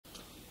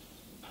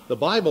The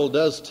Bible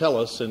does tell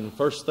us in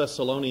 1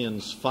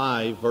 Thessalonians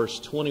 5, verse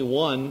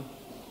 21,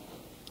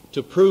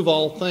 to prove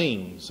all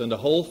things and to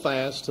hold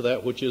fast to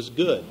that which is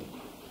good.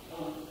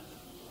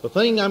 The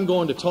thing I'm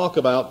going to talk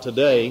about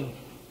today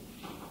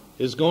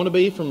is going to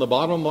be from the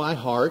bottom of my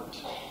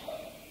heart.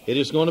 It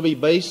is going to be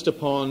based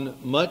upon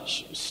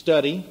much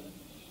study.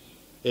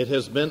 It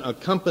has been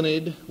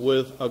accompanied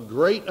with a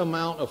great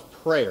amount of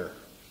prayer,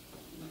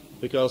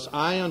 because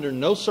I, under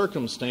no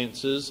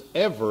circumstances,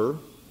 ever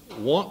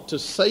want to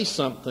say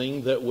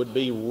something that would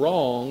be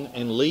wrong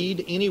and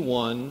lead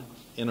anyone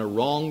in a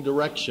wrong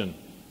direction.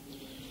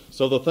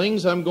 So the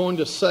things I'm going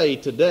to say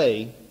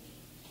today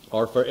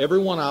are for every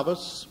one of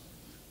us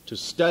to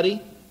study,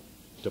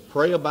 to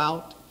pray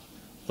about,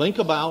 think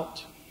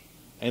about,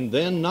 and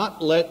then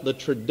not let the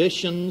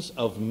traditions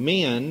of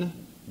men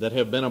that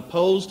have been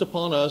imposed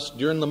upon us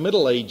during the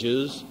Middle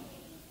Ages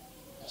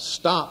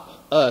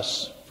stop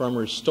us from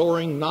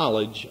restoring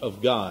knowledge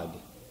of God.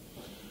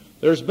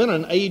 There's been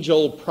an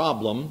age-old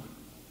problem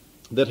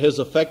that has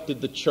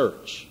affected the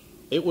church.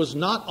 It was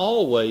not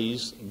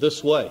always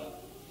this way,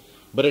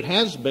 but it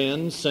has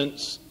been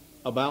since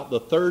about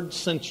the 3rd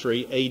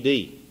century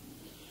A.D.,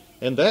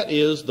 and that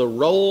is the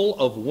role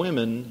of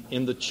women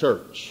in the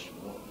church.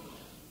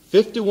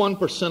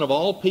 51% of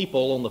all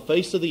people on the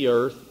face of the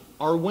earth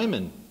are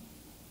women.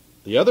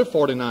 The other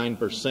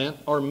 49%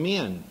 are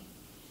men.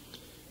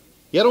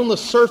 Yet on the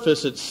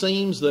surface it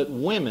seems that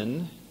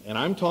women, and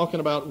I'm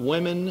talking about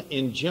women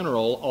in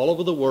general all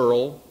over the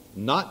world,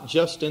 not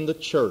just in the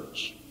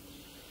church,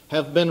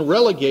 have been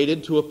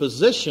relegated to a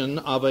position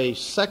of a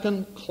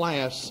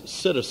second-class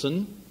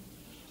citizen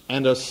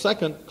and a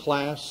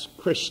second-class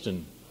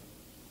Christian.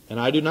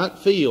 And I do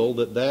not feel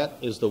that that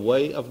is the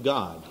way of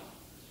God.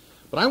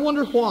 But I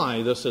wonder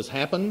why this has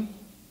happened.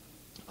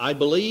 I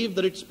believe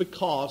that it's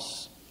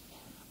because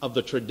of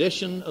the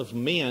tradition of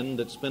men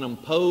that's been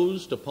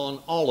imposed upon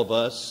all of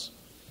us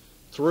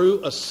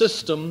through a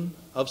system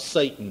of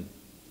Satan.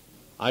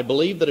 I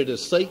believe that it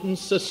is Satan's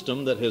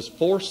system that has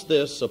forced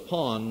this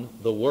upon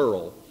the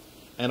world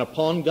and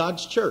upon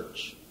God's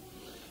church.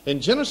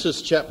 In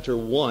Genesis chapter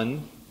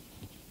 1,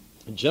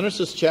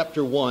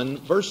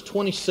 verse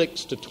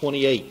 26 to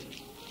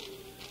 28,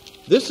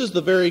 this is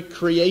the very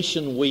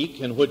creation week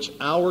in which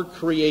our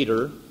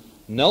Creator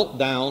knelt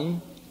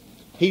down.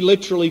 He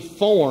literally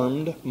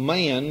formed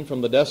man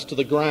from the dust of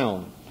the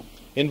ground.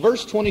 In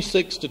verse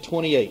 26 to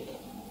 28,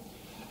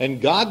 and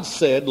God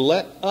said,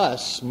 "Let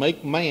us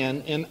make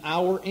man in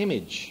our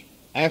image,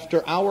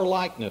 after our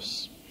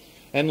likeness,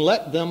 and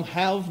let them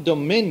have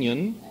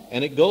dominion."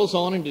 And it goes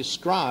on and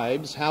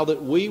describes how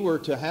that we were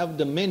to have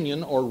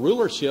dominion or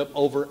rulership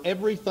over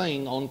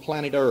everything on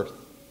planet Earth.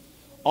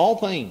 All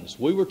things.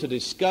 We were to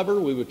discover,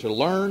 we were to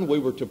learn, we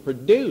were to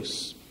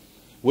produce.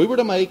 We were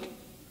to make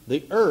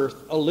the earth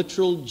a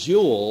literal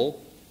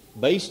jewel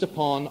based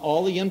upon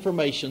all the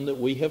information that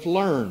we have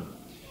learned.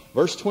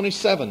 Verse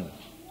 27,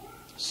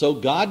 so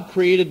God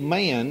created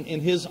man in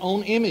His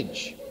own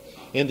image.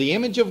 In the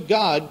image of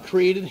God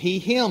created He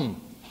him.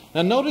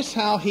 Now notice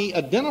how He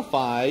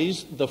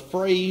identifies the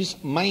phrase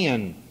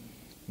man.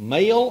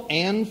 Male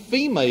and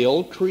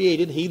female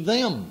created He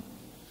them.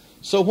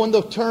 So when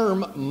the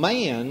term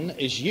man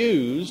is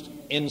used,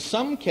 in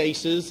some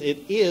cases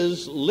it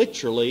is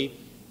literally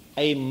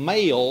a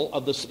male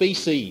of the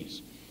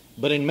species.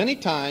 But in many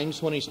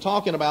times when He's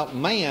talking about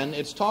man,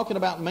 it's talking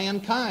about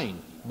mankind,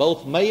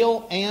 both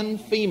male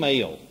and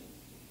female.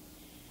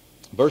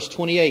 Verse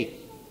 28,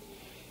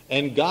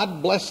 and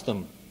God blessed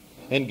them,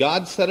 and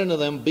God said unto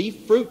them, be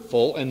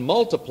fruitful and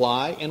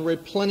multiply and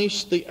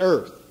replenish the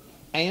earth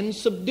and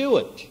subdue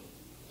it.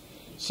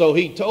 So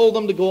He told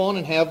them to go on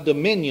and have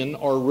dominion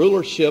or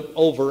rulership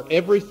over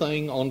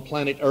everything on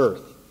planet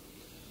Earth.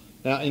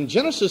 Now in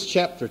Genesis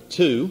chapter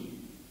 2,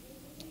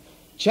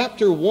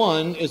 chapter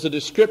 1 is a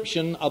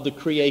description of the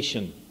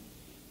creation.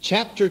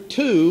 Chapter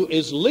 2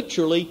 is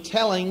literally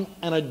telling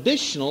an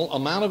additional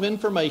amount of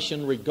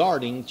information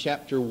regarding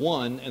chapter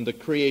 1 and the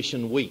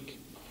creation week.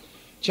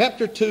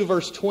 Chapter 2,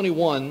 verse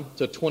 21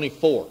 to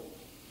 24.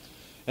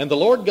 And the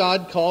Lord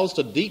God caused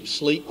a deep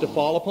sleep to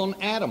fall upon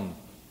Adam,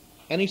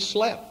 and he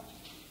slept.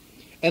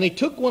 And He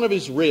took one of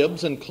his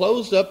ribs and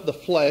closed up the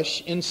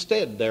flesh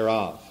instead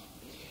thereof.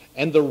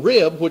 And the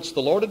rib which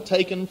the Lord had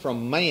taken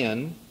from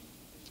man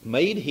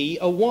made He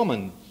a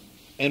woman,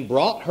 and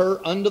brought her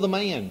unto the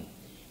man.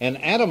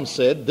 And Adam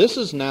said, this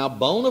is now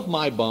bone of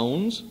my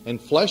bones,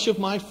 and flesh of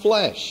my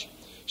flesh.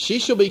 She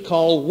shall be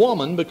called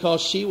woman,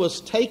 because she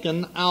was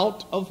taken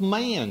out of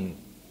man.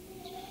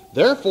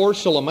 Therefore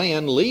shall a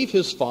man leave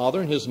his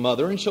father and his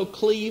mother, and shall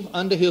cleave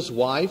unto his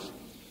wife,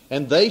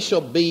 and they shall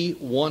be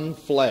one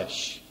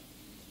flesh.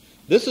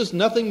 This is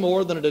nothing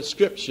more than a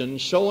description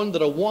showing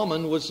that a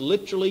woman was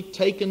literally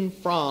taken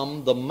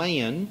from the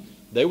man.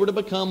 They were to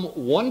become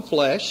one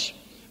flesh,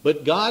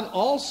 but God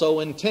also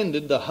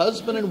intended the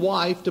husband and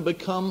wife to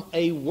become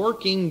a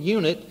working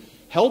unit,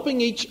 helping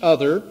each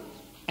other,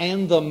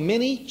 and the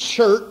mini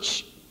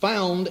church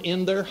found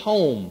in their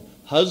home,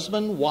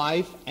 husband,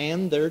 wife,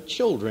 and their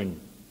children.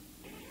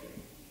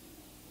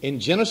 In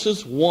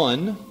Genesis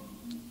 1,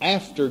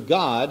 after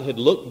God had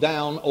looked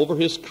down over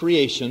his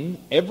creation,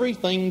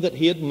 everything that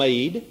he had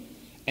made,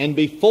 and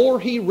before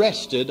he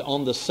rested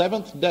on the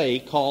seventh day,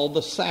 called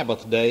the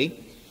Sabbath day,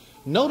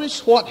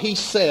 notice what he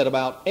said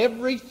about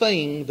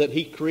everything that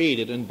he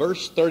created in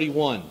verse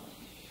 31.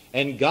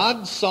 And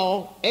God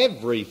saw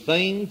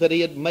everything that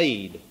he had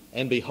made,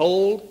 and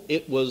behold,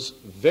 it was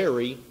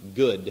very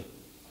good.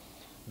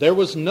 There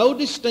was no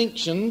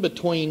distinction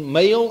between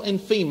male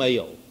and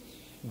female.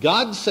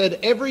 God said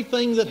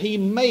everything that he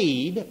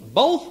made,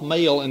 both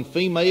male and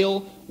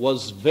female,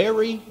 was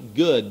very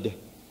good.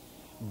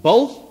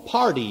 Both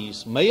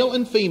parties, male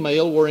and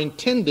female, were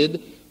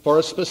intended for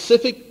a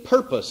specific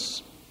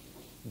purpose.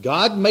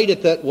 God made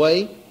it that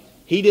way.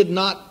 He did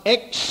not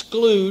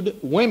exclude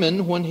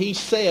women when he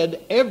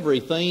said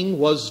everything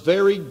was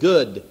very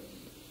good.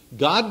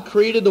 God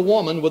created a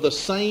woman with the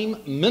same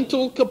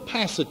mental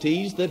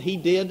capacities that he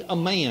did a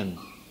man.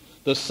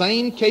 The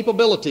same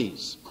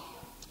capabilities.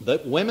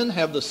 That women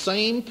have the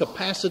same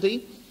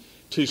capacity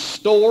to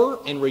store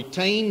and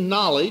retain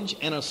knowledge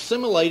and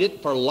assimilate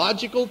it for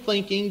logical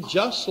thinking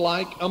just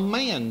like a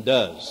man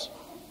does.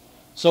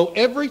 So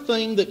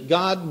everything that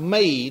God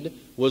made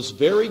was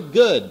very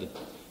good.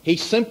 He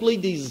simply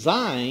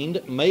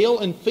designed male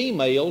and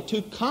female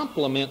to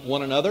complement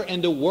one another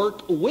and to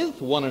work with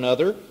one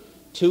another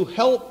to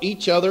help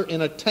each other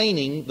in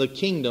attaining the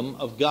kingdom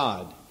of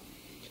God.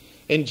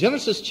 In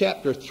Genesis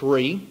chapter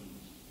 3,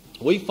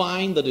 we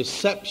find the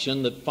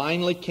deception that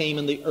finally came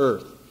in the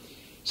earth.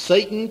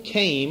 Satan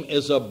came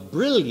as a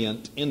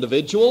brilliant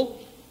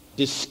individual,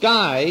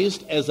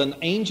 disguised as an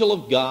angel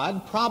of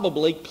God,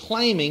 probably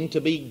claiming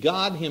to be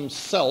God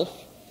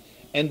himself,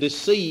 and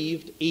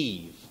deceived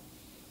Eve.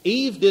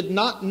 Eve did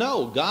not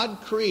know. God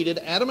created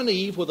Adam and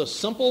Eve with a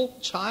simple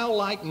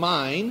childlike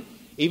mind.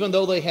 Even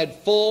though they had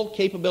full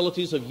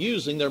capabilities of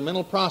using their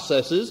mental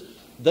processes,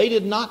 they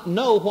did not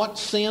know what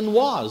sin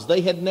was.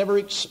 They had never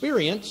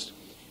experienced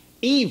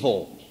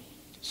evil.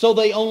 So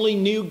they only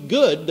knew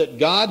good that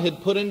God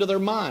had put into their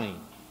mind.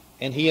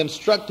 And he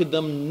instructed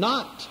them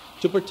not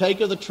to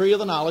partake of the tree of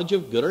the knowledge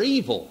of good or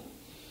evil.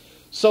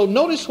 So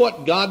notice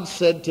what God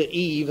said to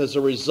Eve as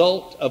a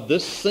result of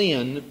this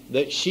sin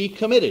that she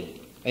committed.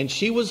 And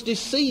she was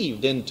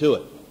deceived into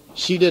it.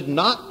 She did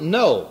not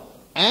know.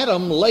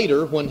 Adam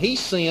later, when he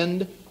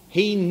sinned,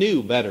 he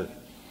knew better.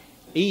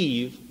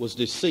 Eve was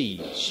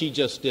deceived. She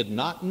just did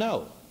not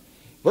know.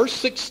 Verse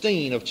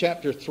 16 of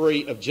chapter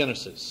 3 of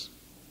Genesis.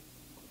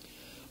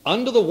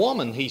 Unto the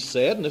woman he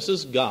said, and this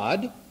is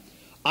God,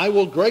 I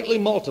will greatly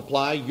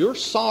multiply your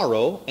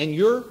sorrow and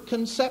your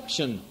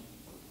conception.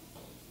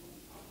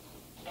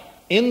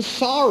 In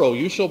sorrow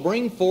you shall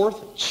bring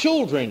forth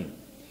children,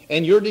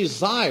 and your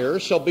desire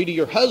shall be to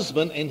your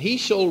husband, and he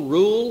shall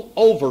rule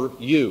over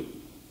you.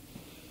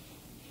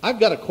 I've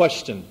got a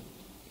question.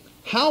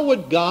 How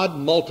would God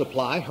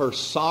multiply her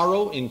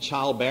sorrow in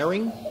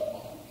childbearing?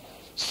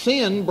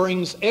 Sin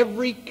brings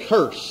every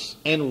curse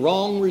and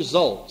wrong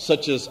result,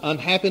 such as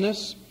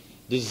unhappiness,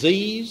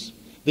 disease,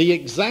 the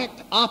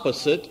exact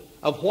opposite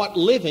of what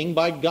living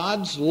by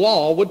God's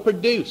law would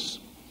produce.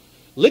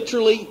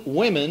 Literally,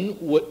 women,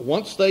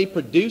 once they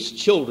produce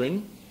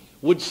children,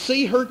 would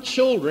see her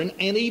children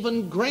and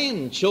even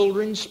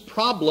grandchildren's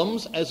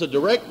problems as a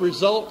direct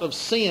result of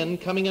sin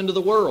coming into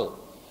the world.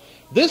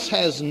 This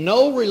has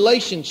no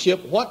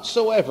relationship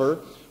whatsoever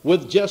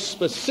with just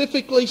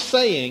specifically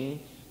saying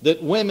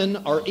that women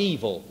are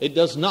evil. It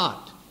does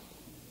not.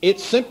 It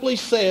simply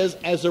says,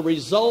 as a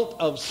result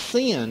of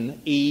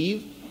sin,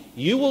 Eve,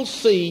 you will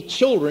see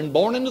children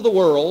born into the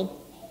world.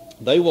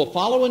 They will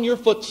follow in your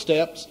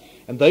footsteps,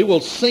 and they will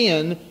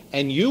sin,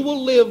 and you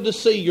will live to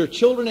see your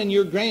children and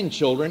your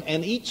grandchildren,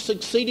 and each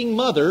succeeding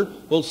mother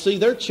will see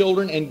their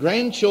children and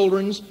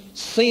grandchildren's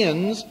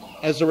sins.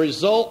 As a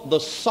result, the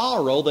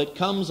sorrow that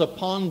comes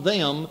upon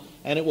them,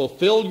 and it will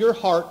fill your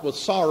heart with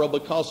sorrow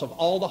because of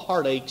all the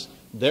heartaches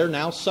they're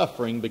now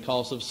suffering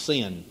because of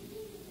sin.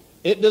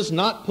 It does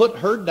not put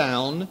her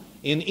down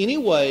in any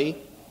way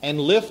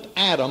and lift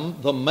Adam,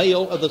 the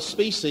male of the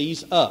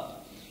species,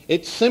 up.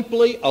 It's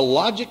simply a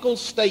logical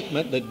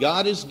statement that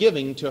God is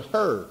giving to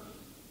her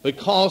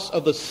because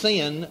of the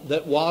sin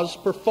that was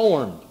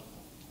performed.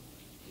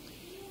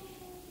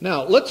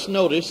 Now, let's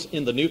notice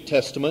in the New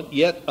Testament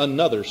yet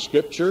another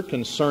scripture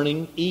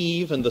concerning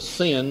Eve and the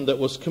sin that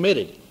was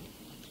committed.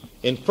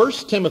 In 1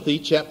 Timothy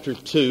chapter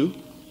 2,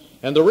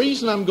 and the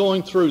reason I'm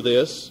going through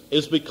this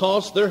is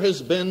because there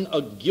has been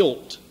a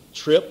guilt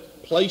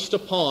trip placed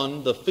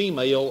upon the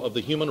female of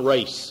the human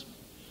race.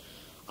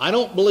 I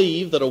don't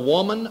believe that a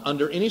woman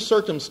under any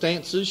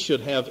circumstances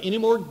should have any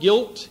more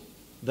guilt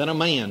than a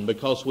man,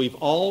 because we've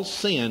all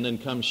sinned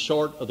and come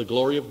short of the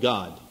glory of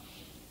God.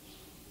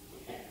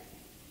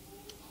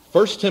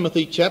 1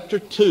 Timothy chapter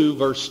 2,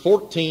 verse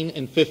 14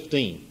 and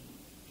 15.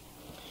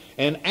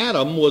 And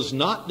Adam was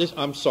not,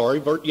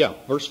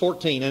 verse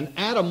 14. And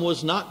Adam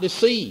was not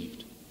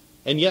deceived.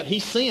 And yet he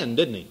sinned,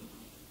 didn't he?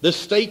 This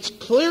states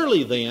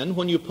clearly then,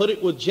 when you put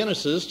it with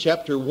Genesis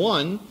chapter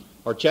 1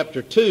 or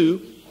chapter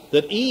 2,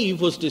 that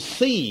Eve was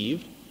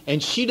deceived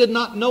and she did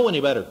not know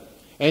any better.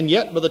 And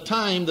yet by the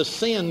time the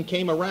sin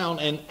came around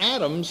and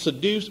Adam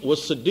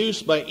was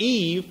seduced by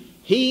Eve,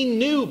 he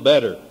knew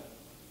better.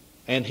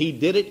 And he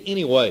did it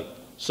anyway.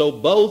 So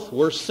both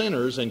were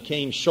sinners and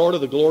came short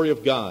of the glory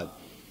of God.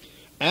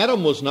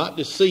 Adam was not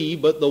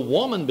deceived, but the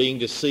woman being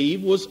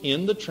deceived was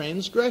in the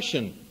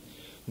transgression.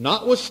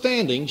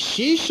 Notwithstanding,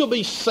 she shall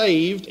be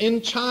saved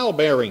in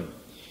childbearing,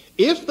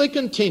 if they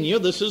continue,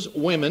 this is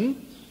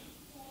women,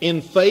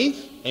 in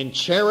faith and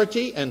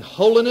charity and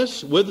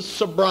holiness with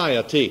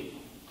sobriety.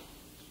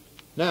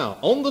 Now,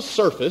 on the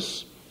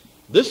surface,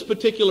 this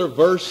particular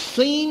verse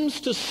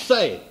seems to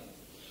say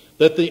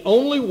that the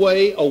only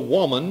way a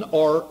woman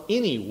or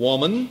any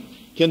woman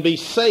can be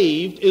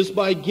saved is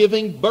by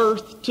giving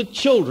birth to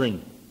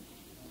children.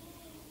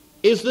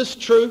 Is this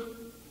true?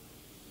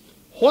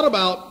 What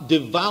about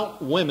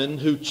devout women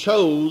who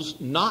chose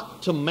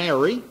not to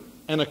marry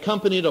and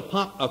accompanied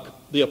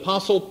the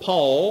Apostle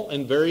Paul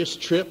in various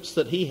trips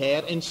that he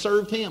had and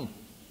served him?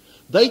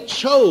 They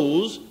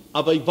chose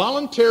of a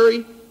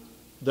voluntary,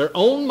 their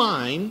own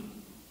mind,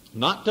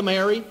 not to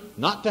marry,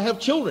 not to have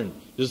children.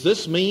 Does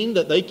this mean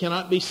that they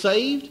cannot be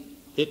saved?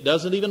 It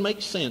doesn't even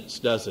make sense,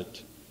 does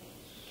it?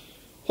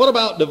 What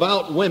about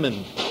devout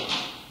women?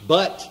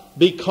 But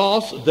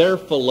because their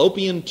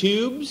fallopian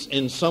tubes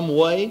in some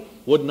way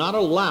would not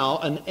allow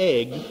an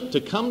egg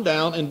to come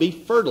down and be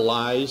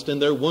fertilized in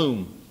their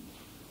womb.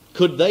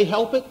 Could they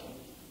help it?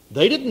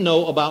 They didn't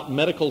know about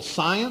medical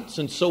science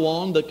and so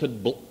on that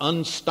could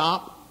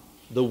unstop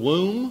the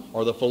womb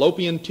or the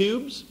fallopian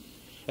tubes.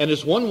 And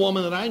as one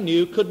woman that I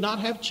knew could not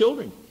have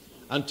children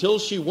until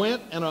she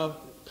went and a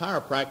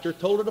chiropractor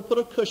told her to put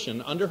a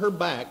cushion under her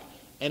back,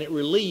 and it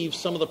relieved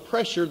some of the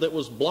pressure that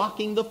was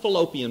blocking the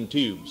fallopian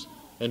tubes.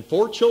 And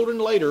 4 children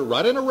later,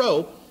 right in a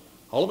row,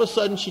 all of a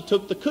sudden she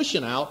took the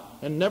cushion out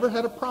and never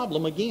had a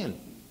problem again.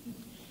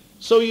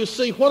 So you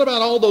see, what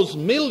about all those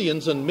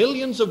millions and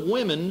millions of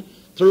women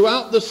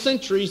throughout the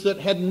centuries that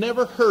had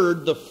never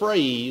heard the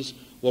phrase,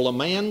 well, a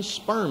man's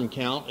sperm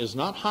count is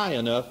not high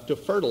enough to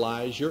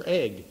fertilize your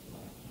egg.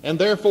 And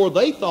therefore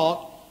they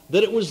thought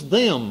that it was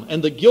them,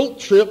 and the guilt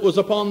trip was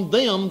upon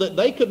them that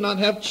they could not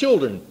have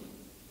children.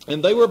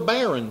 And they were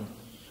barren.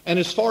 And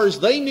as far as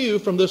they knew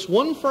from this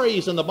one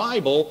phrase in the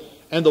Bible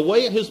and the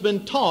way it has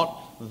been taught,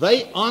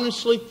 they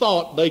honestly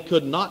thought they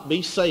could not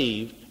be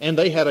saved. And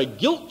they had a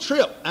guilt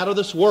trip out of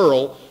this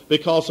world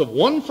because of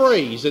one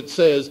phrase. It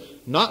says,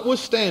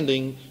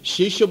 notwithstanding,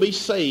 she shall be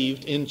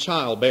saved in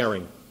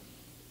childbearing.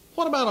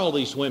 What about all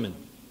these women?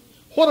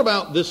 What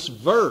about this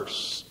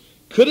verse?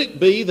 Could it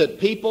be that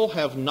people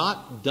have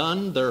not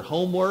done their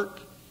homework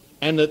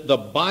and that the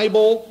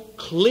Bible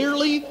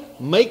clearly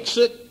makes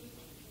it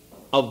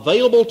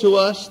available to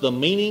us, the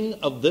meaning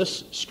of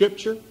this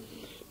scripture?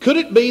 Could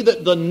it be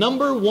that the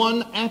number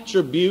one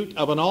attribute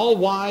of an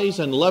all-wise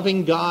and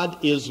loving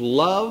God is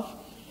love?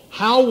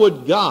 How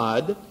would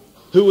God,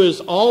 who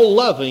is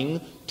all-loving,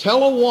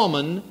 tell a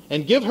woman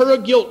and give her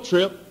a guilt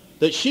trip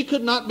that she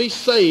could not be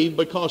saved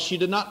because she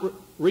did not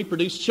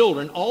reproduce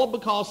children, all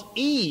because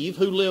Eve,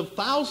 who lived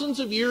thousands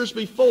of years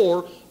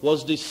before,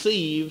 was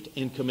deceived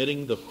in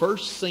committing the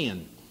first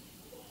sin?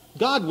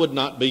 God would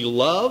not be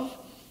love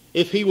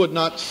if he would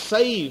not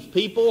save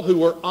people who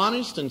were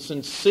honest and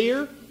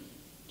sincere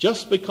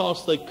just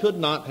because they could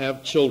not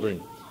have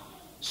children.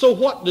 So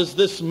what does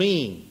this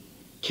mean?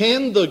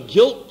 Can the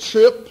guilt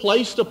trip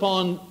placed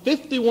upon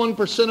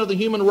 51% of the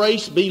human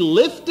race be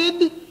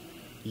lifted?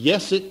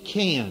 Yes, it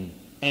can,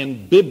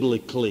 and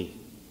biblically.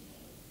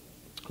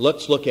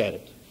 Let's look at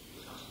it.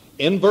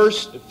 In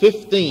verse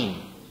 15,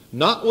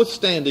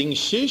 notwithstanding,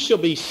 she shall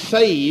be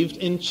saved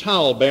in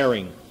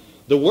childbearing.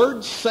 The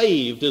word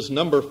saved is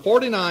number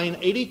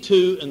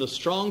 4982 in the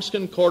Strong's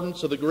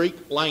Concordance of the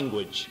Greek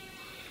language.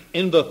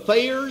 In the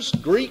Thayer's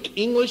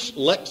Greek-English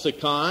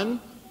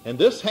lexicon, and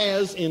this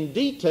has in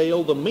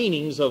detail the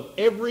meanings of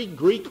every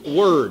Greek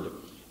word.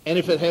 And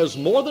if it has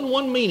more than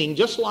one meaning,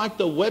 just like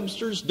the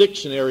Webster's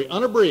Dictionary,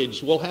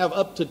 unabridged, will have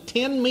up to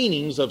 10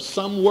 meanings of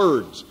some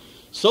words.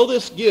 So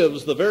this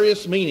gives the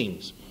various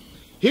meanings.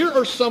 Here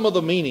are some of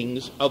the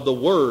meanings of the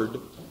word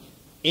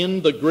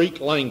in the Greek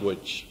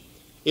language.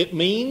 It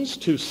means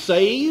to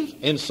save,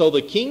 and so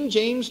the King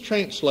James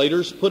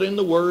translators put in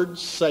the word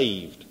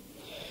saved.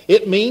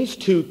 It means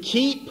to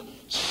keep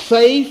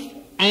safe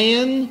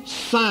and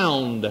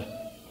sound.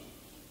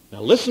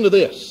 Now listen to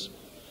this.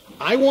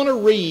 I want to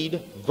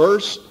read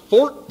verse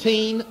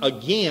 14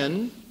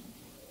 again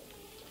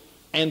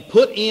and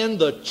put in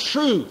the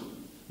true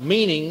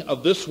meaning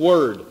of this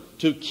word,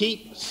 to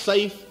keep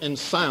safe and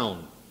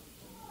sound.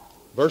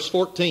 Verse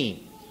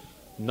 14.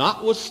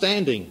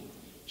 Notwithstanding,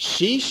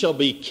 she shall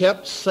be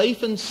kept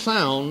safe and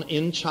sound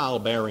in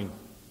childbearing.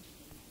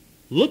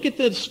 Look at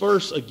this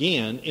verse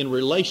again in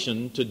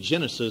relation to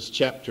Genesis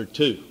chapter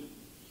 2.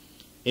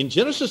 In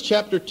Genesis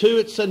chapter 2,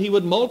 it said he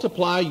would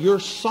multiply your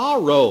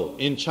sorrow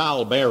in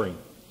childbearing,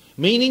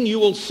 meaning you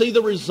will see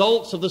the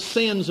results of the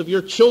sins of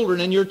your children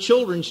and your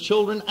children's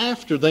children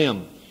after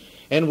them.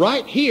 And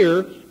right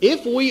here,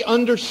 if we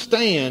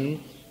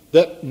understand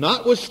that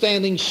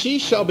notwithstanding she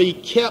shall be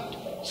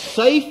kept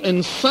safe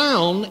and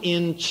sound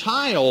in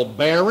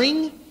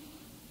childbearing,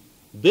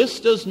 this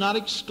does not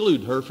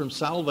exclude her from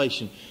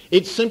salvation.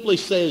 It simply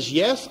says,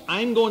 yes,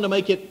 I'm going to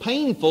make it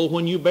painful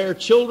when you bear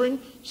children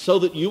so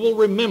that you will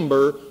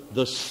remember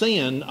the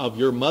sin of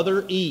your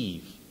mother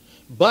Eve.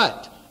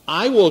 But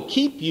I will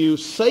keep you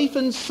safe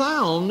and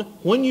sound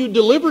when you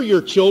deliver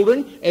your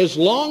children, as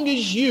long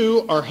as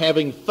you are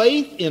having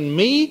faith in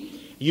me,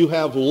 you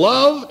have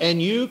love,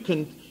 and you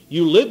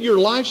live your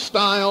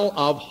lifestyle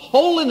of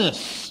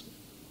holiness.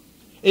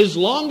 As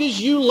long as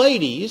you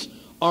ladies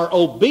are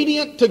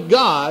obedient to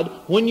God,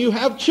 when you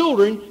have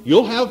children,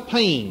 you'll have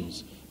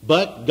pains.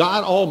 But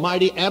God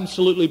Almighty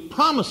absolutely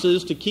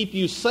promises to keep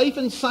you safe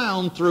and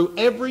sound through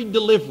every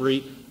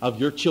delivery of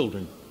your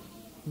children.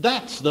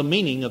 That's the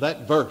meaning of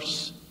that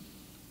verse.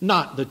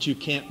 Not that you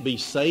can't be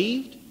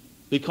saved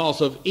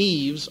because of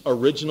Eve's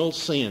original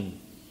sin.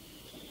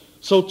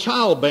 So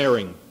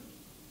childbearing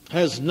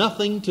has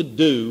nothing to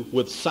do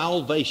with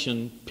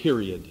salvation,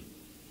 period.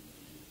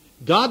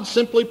 God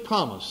simply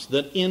promised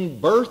that in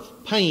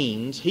birth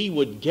pains He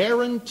would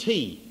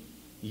guarantee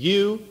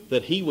you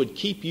that He would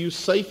keep you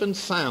safe and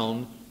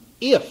sound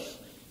if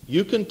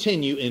you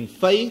continue in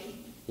faith,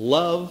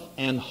 love,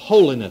 and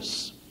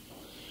holiness.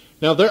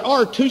 Now there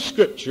are two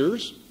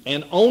scriptures,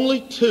 and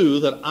only two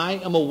that I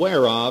am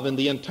aware of in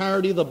the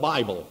entirety of the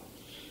Bible,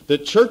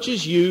 that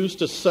churches use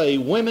to say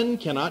women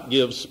cannot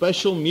give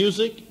special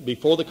music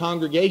before the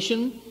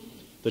congregation.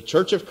 The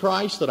Church of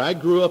Christ that I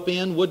grew up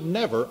in would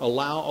never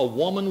allow a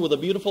woman with a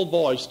beautiful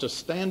voice to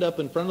stand up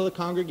in front of the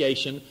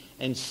congregation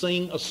and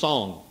sing a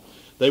song.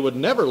 They would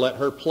never let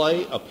her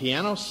play a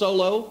piano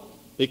solo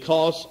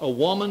because a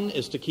woman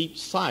is to keep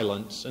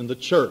silence in the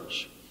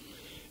church.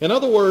 In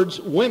other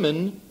words,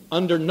 women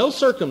under no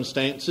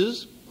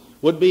circumstances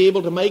would be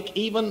able to make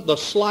even the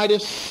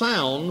slightest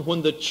sound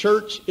when the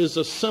church is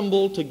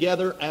assembled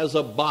together as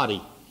a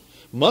body,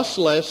 much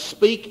less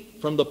speak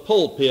from the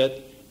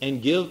pulpit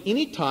and give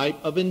any type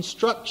of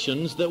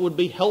instructions that would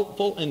be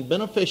helpful and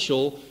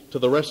beneficial to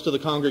the rest of the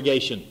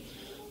congregation.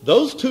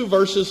 Those two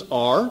verses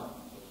are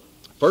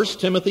 1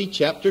 Timothy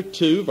chapter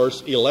 2,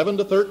 verse 11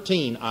 to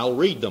 13. I'll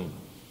read them.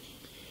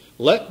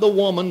 Let the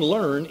woman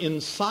learn in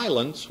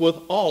silence with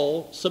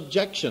all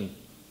subjection.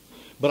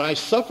 But I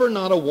suffer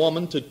not a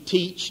woman to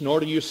teach,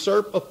 nor to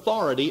usurp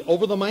authority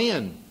over the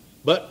man,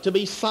 but to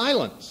be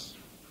silent,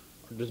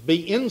 or to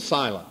be in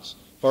silence.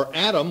 For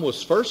Adam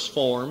was first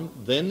formed,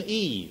 then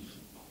Eve.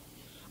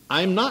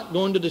 I'm not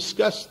going to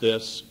discuss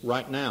this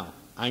right now.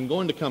 I'm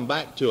going to come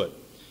back to it.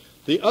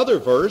 The other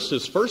verse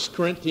is 1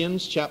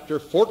 Corinthians chapter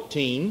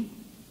 14,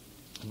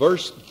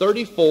 verse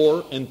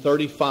 34 and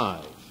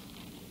 35.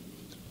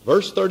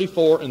 Verse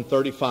 34 and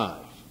 35.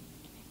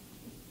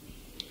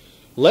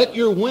 Let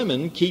your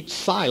women keep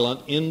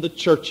silent in the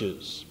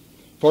churches,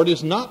 for it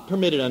is not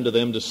permitted unto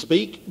them to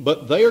speak,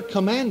 but they are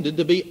commanded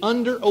to be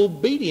under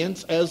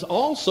obedience, as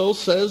also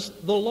says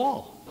the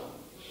law.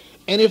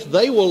 And if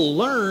they will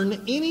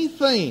learn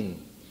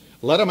anything,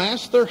 let them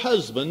ask their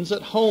husbands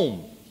at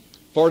home,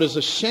 for it is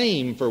a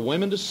shame for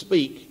women to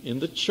speak in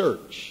the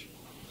church.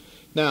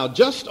 Now,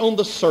 just on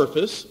the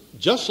surface,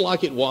 just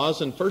like it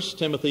was in 1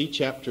 Timothy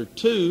chapter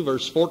 2,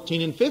 verse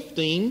 14 and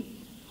 15,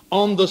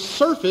 on the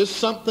surface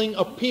something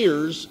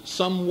appears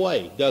some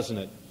way, doesn't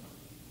it?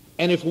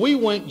 And if we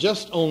went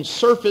just on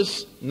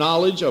surface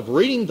knowledge of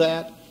reading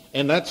that,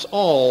 and that's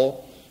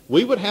all,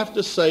 we would have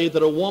to say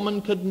that a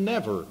woman could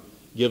never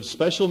give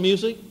special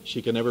music,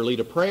 she could never lead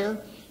a prayer,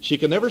 she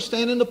could never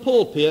stand in the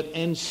pulpit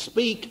and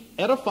speak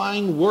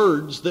edifying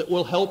words that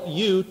will help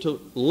you to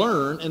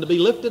learn and to be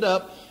lifted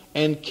up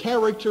and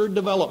character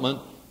development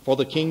for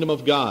the kingdom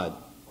of God.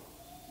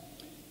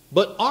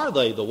 But are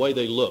they the way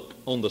they look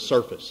on the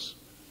surface?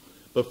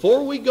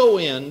 Before we go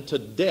into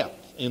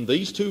depth in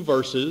these two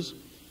verses,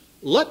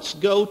 let's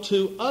go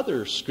to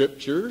other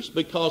scriptures,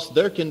 because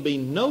there can be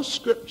no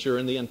scripture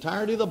in the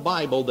entirety of the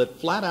Bible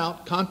that flat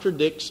out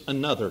contradicts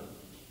another.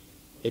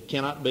 It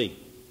cannot be.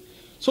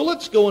 So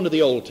let's go into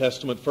the Old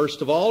Testament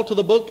first of all, to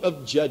the book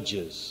of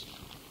Judges.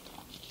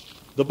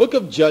 The book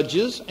of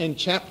Judges and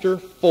chapter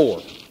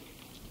 4.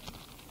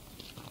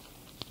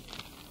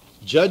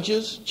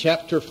 Judges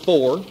chapter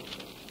 4.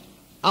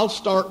 I'll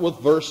start with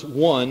verse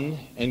 1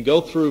 and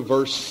go through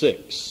verse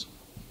 6.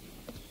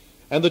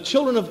 And the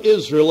children of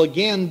Israel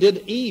again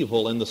did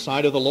evil in the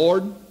sight of the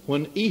Lord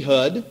when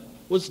Ehud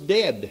was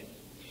dead.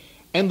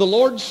 And the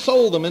Lord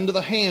sold them into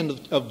the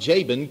hand of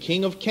Jabin,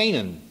 king of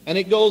Canaan. And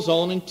it goes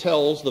on and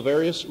tells the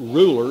various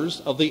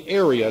rulers of the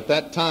area at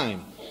that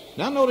time.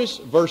 Now notice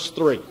verse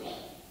 3.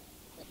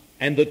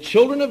 And the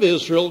children of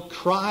Israel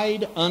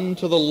cried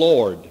unto the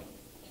Lord.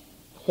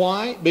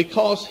 Why?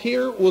 Because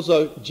here was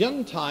a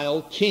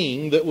Gentile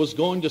king that was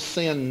going to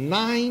send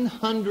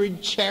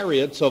 900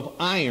 chariots of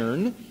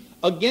iron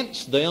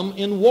against them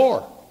in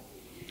war.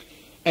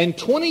 And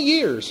 20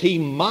 years he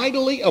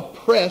mightily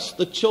oppressed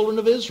the children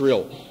of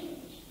Israel.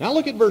 Now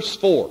look at verse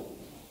 4.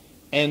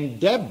 And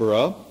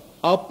Deborah,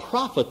 a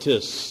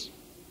prophetess.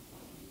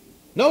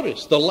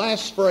 Notice the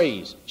last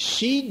phrase.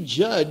 She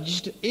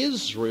judged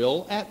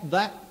Israel at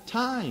that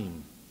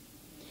time.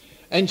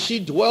 And she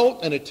dwelt,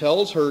 and it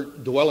tells her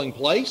dwelling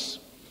place.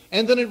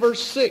 And then in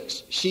verse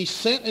 6, she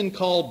sent and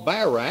called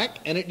Barak,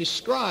 and it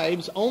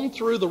describes on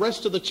through the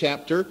rest of the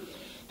chapter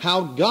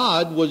how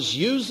God was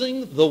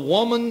using the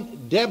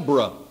woman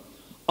Deborah,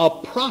 a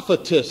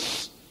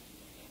prophetess.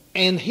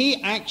 And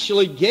he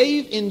actually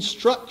gave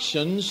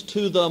instructions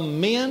to the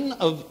men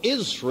of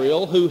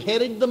Israel who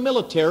headed the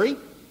military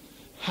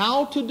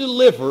how to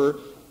deliver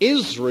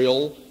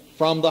Israel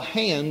from the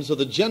hands of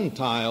the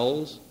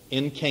Gentiles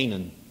in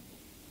Canaan.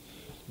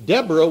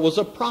 Deborah was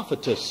a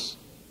prophetess.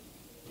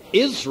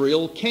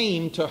 Israel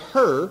came to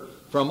her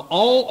from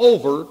all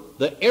over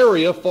the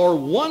area for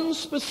one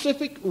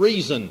specific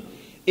reason.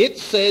 It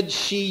said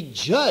she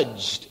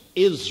judged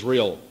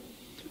Israel.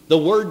 The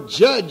word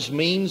judge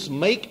means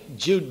make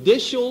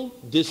judicial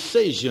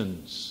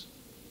decisions.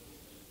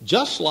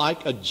 Just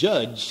like a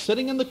judge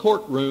sitting in the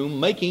courtroom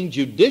making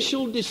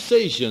judicial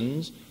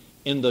decisions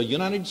in the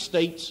United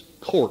States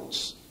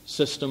courts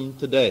system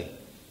today.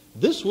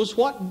 This was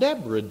what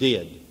Deborah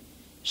did.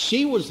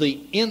 She was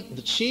in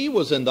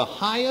the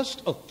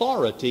highest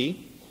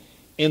authority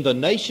in the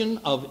nation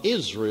of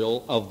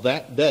Israel of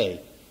that day.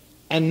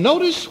 And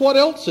notice what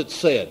else it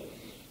said.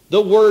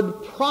 The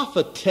word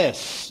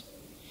prophetess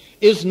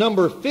is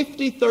number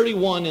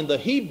 5031 in the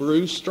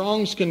Hebrew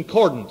Strong's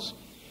Concordance.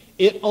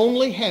 It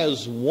only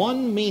has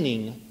one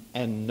meaning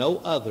and no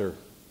other.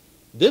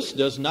 This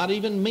does not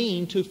even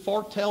mean to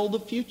foretell the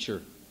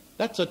future.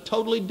 That's a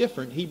totally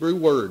different Hebrew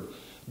word.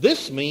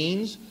 This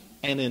means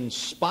an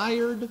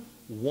inspired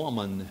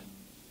woman.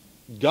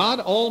 God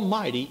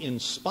Almighty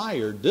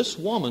inspired this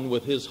woman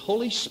with His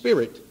Holy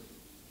Spirit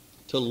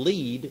to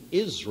lead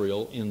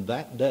Israel in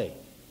that day.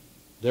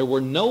 There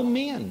were no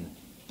men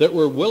that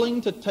were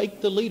willing to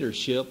take the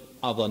leadership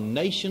of a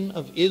nation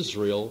of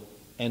Israel,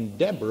 and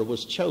Deborah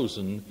was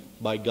chosen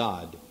by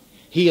God.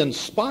 He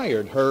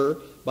inspired her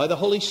by the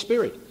Holy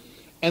Spirit.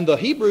 And the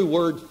Hebrew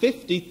word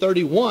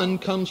 5031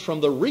 comes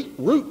from the root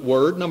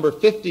word number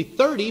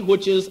 5030,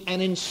 which is an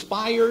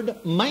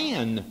inspired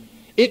man.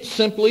 It's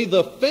simply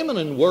the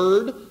feminine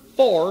word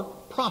for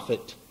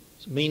prophet,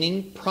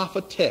 meaning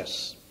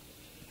prophetess.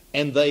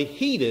 And they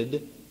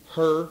heeded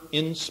her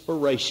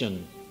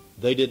inspiration.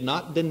 They did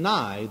not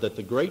deny that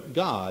the great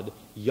God,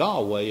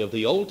 Yahweh of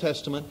the Old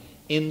Testament,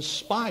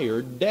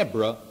 inspired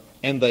Deborah,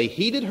 and they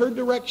heeded her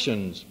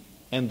directions,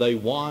 and they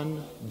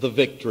won the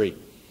victory.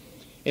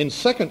 In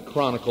 2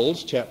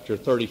 Chronicles chapter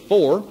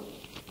 34,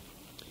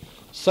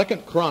 2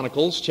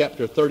 Chronicles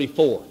chapter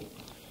 34,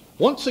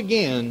 once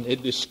again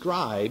it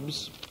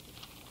describes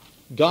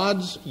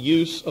God's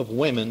use of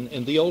women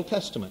in the Old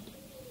Testament.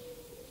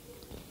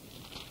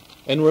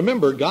 And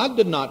remember, God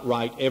did not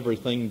write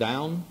everything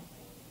down.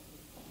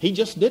 He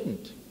just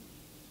didn't.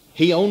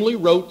 He only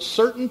wrote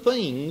certain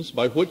things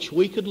by which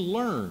we could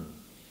learn.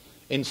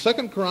 In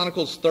 2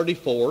 Chronicles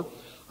 34,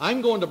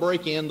 I'm going to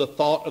break in the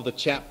thought of the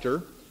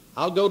chapter.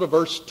 I'll go to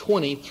verse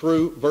 20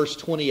 through verse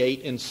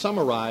 28 and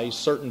summarize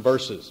certain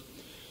verses.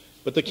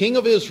 But the king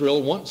of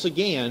Israel once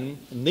again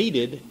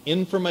needed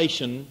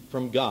information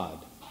from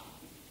God.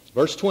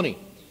 Verse 20,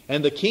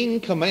 and the king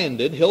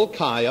commanded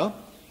Hilkiah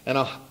and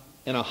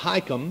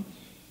Ahikam,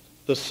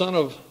 the son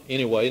of,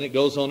 and it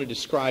goes on and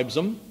describes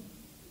them.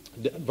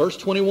 Verse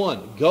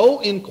 21, go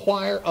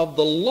inquire of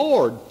the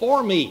Lord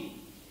for me,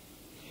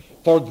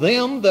 for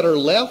them that are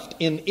left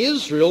in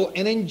Israel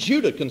and in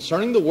Judah,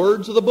 concerning the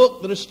words of the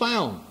book that is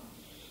found.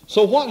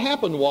 So what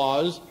happened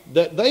was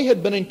that they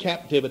had been in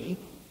captivity,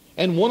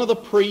 and one of the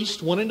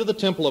priests went into the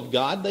temple of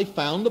God. They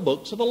found the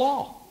books of the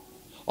law.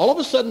 All of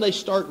a sudden they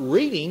start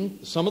reading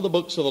some of the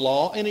books of the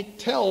law, and it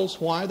tells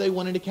why they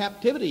went into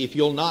captivity. If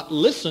you'll not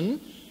listen,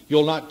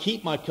 you'll not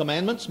keep my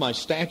commandments, my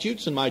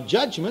statutes, and my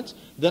judgments,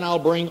 then I'll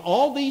bring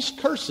all these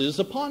curses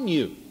upon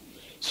you.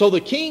 So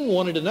the king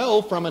wanted to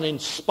know from an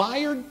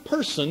inspired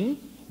person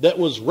that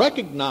was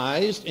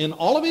recognized in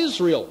all of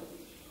Israel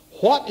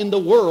what in the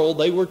world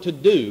they were to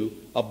do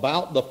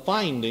about the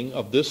finding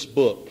of this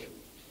book.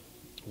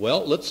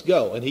 Well, let's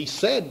go. And he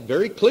said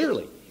very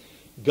clearly,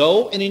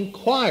 go and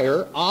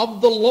inquire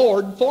of the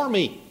Lord for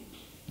me.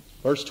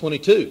 Verse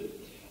 22,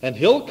 and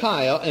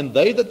Hilkiah and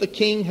they that the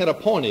king had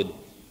appointed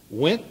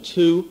went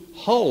to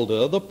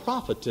Huldah the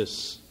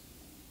prophetess.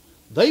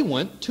 They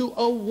went to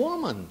a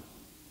woman.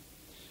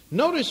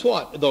 Notice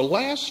what the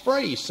last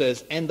phrase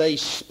says, and they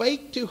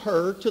spake to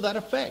her to that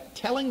effect,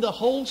 telling the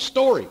whole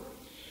story.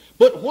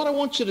 But what I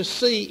want you to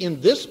see in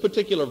this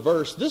particular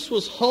verse, this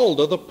was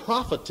Huldah the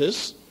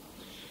prophetess,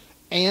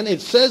 and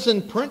it says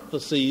in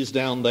parentheses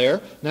down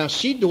there, now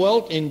she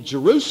dwelt in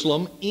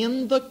Jerusalem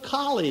in the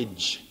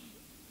college.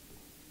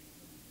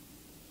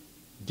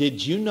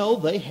 Did you know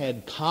they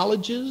had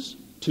colleges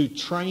to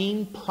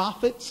train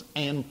prophets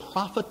and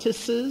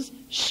prophetesses?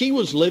 She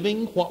was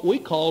living what we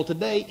call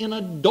today in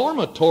a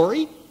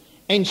dormitory,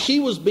 and she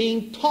was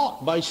being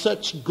taught by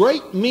such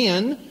great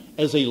men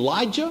as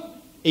Elijah,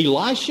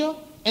 Elisha,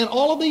 and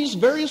all of these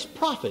various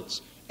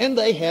prophets. And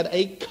they had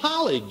a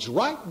college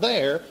right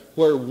there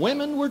where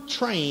women were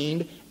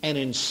trained and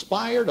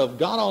inspired of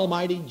God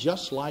Almighty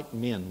just like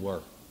men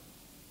were.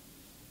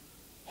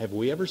 Have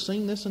we ever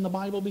seen this in the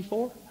Bible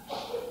before?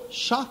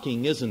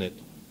 Shocking, isn't it?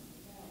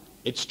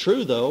 It's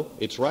true, though.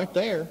 It's right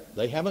there.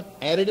 They haven't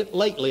added it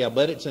lately. I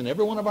bet it's in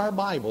every one of our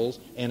Bibles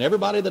and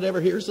everybody that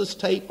ever hears this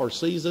tape or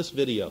sees this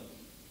video.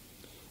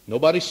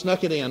 Nobody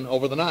snuck it in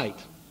over the night.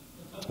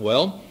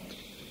 Well,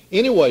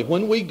 anyway,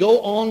 when we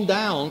go on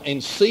down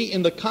and see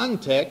in the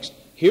context,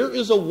 here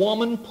is a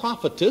woman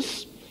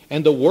prophetess,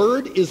 and the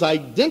word is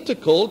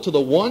identical to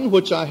the one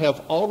which I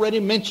have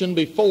already mentioned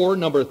before,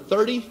 number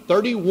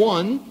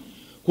 3031,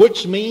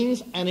 which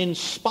means an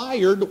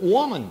inspired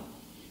woman.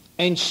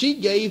 And she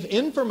gave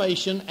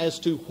information as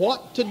to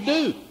what to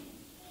do.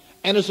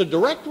 And as a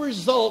direct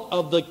result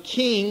of the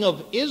king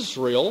of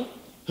Israel,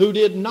 who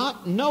did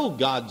not know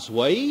God's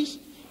ways,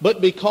 but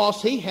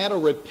because he had a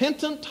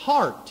repentant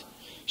heart,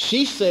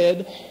 she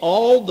said,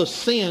 all the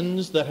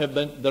sins that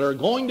are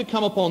going to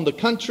come upon the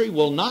country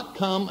will not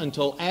come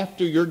until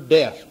after your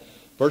death.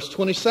 Verse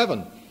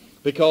 27,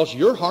 because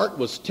your heart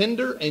was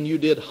tender and you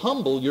did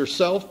humble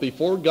yourself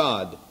before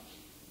God.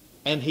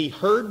 And he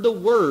heard the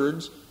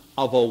words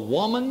of a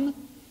woman,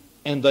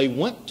 and they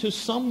went to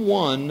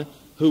someone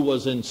who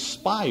was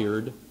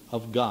inspired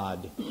of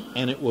God.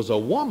 And it was a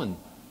woman.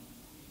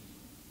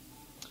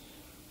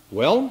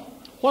 Well,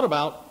 what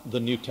about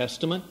the New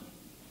Testament?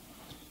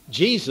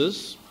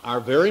 Jesus, our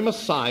very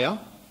Messiah,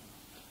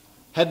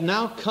 had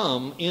now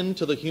come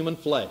into the human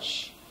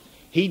flesh.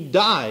 He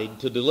died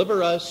to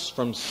deliver us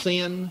from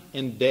sin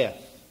and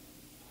death.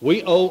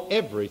 We owe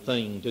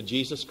everything to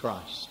Jesus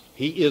Christ.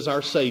 He is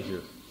our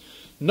Savior.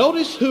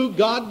 Notice who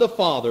God the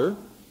Father,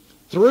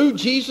 through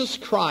Jesus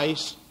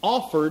Christ,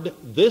 offered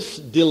this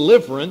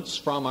deliverance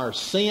from our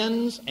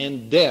sins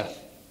and death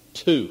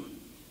to.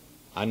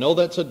 I know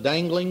that's a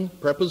dangling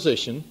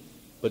preposition,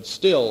 but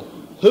still,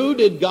 who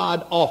did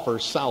God offer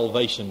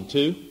salvation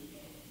to?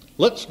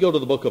 Let's go to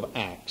the book of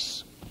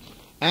Acts.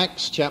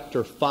 Acts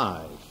chapter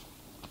 5.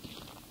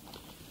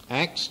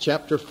 Acts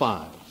chapter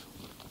 5.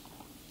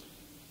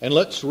 And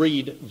let's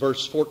read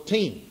verse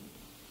 14.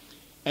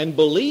 And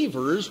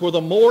believers were the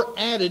more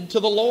added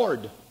to the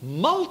Lord,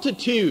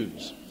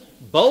 multitudes,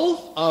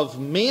 both of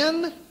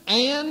men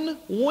and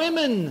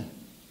women.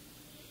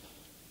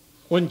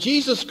 When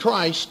Jesus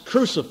Christ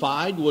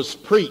crucified was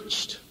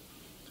preached,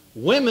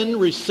 women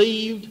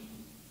received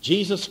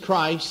Jesus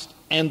Christ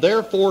and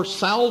therefore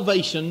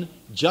salvation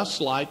just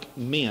like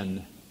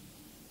men.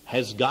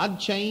 Has God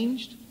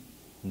changed?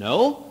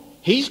 No.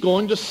 He's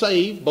going to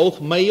save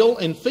both male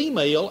and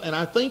female, and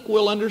I think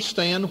we'll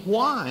understand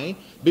why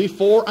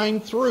before I'm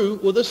through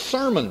with this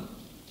sermon.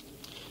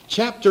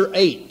 Chapter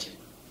 8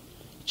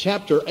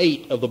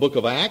 of the book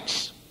of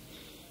Acts.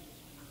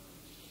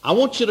 I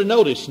want you to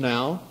notice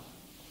now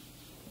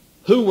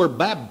who were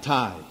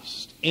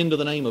baptized into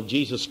the name of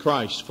Jesus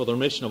Christ for the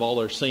remission of all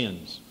their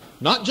sins.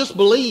 Not just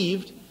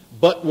believed,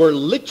 but were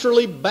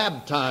literally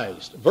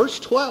baptized. Verse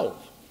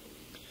 12.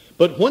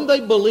 But when they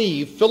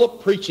believed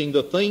Philip preaching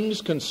the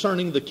things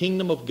concerning the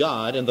kingdom of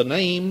God in the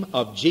name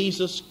of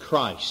Jesus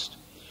Christ,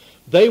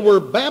 they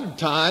were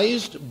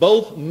baptized,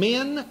 both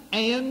men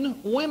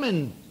and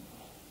women.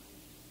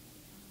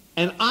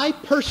 And I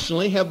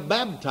personally have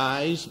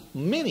baptized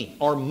many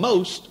or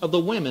most of the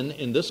women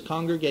in this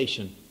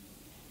congregation.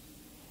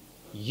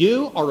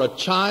 You are a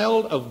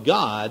child of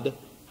God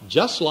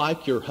just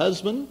like your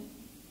husband,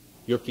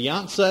 your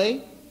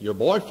fiancé, your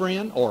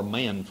boyfriend or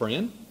man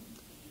friend,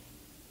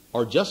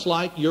 or just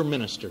like your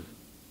minister.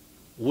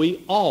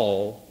 We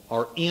all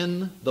are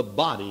in the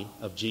body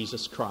of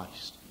Jesus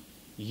Christ.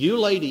 You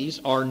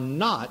ladies are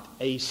not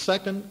a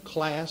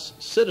second-class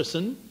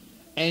citizen,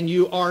 and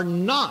you are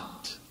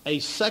not a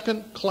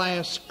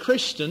second-class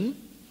Christian,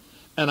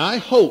 and I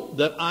hope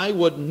that I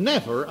would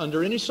never,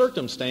 under any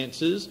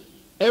circumstances,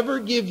 ever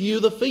give you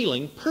the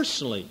feeling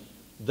personally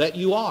that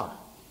you are.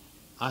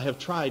 I have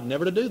tried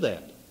never to do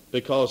that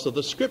because of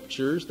the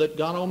scriptures that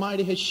God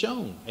Almighty has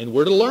shown, and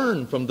we're to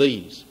learn from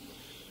these.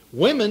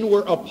 Women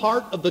were a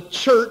part of the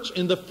church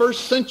in the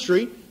first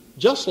century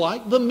just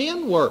like the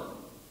men were.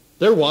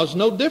 There was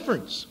no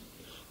difference.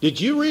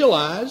 Did you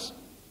realize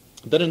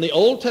that in the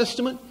Old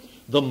Testament,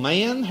 the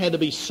man had to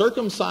be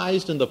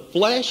circumcised in the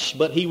flesh,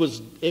 but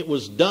it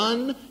was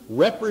done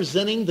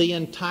representing the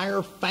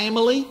entire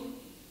family?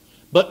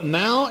 But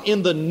now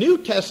in the New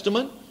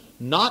Testament,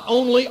 not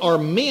only are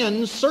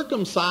men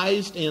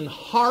circumcised in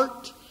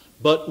heart,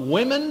 but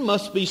women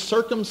must be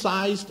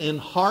circumcised in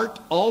heart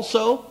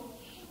also.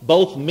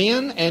 Both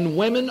men and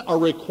women are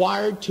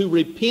required to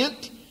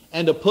repent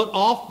and to put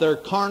off their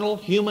carnal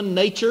human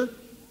nature.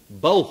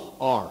 Both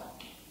are.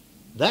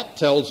 That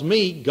tells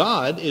me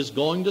God is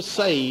going to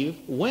save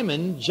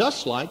women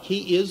just like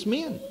He is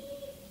men.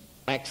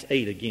 Acts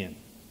 8 again.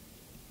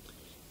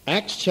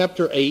 Acts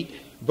chapter 8,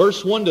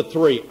 verse 1 to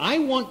 3. I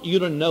want you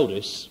to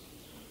notice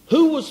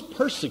who was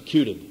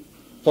persecuted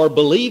for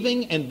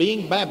believing and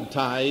being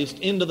baptized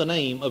into the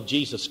name of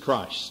Jesus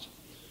Christ.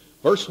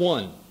 Verse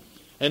 1.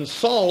 And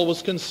Saul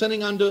was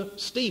consenting unto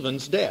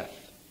Stephen's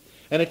death.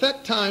 And at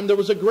that time there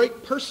was a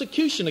great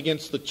persecution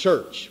against the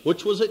church,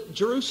 which was at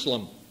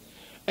Jerusalem.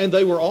 And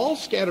they were all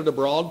scattered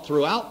abroad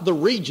throughout the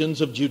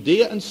regions of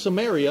Judea and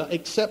Samaria,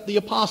 except the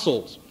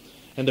apostles.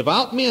 And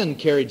devout men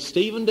carried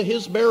Stephen to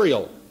his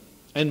burial,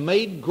 and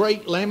made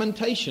great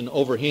lamentation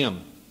over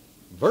him.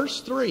 Verse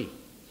 3,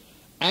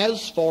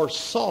 as for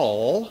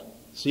Saul,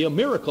 see, a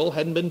miracle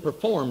hadn't been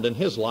performed in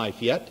his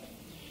life yet.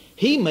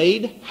 He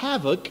made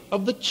havoc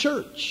of the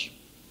church,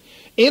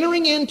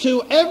 entering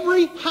into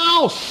every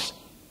house.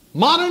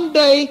 Modern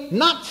day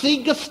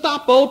Nazi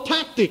Gestapo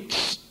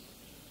tactics.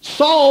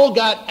 Saul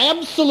got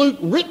absolute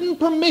written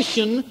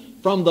permission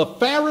from the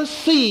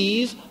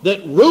Pharisees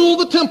that rule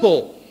the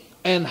temple,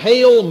 and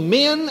hale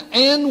men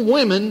and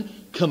women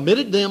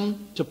committed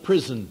them to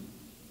prison.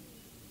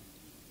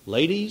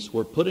 Ladies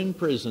were put in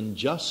prison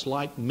just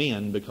like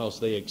men because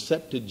they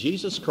accepted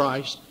Jesus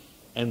Christ,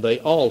 and they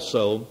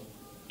also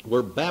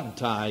were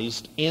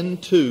baptized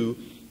into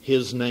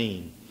his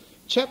name.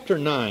 Chapter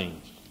 9,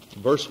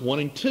 verse 1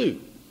 and 2.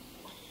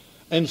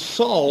 And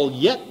Saul,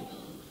 yet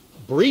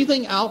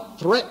breathing out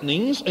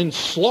threatenings and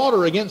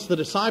slaughter against the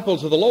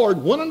disciples of the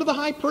Lord, went unto the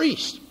high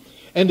priest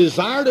and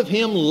desired of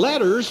him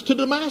letters to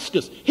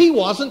Damascus. He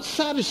wasn't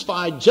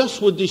satisfied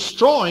just with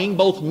destroying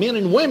both men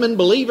and women,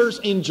 believers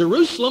in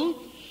Jerusalem.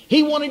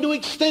 He wanted to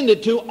extend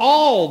it to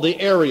all the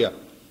area.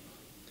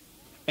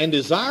 And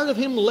desired of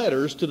him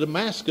letters to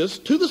Damascus,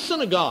 to the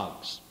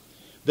synagogues,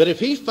 that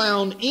if he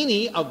found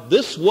any of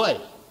this way,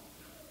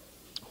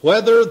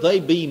 whether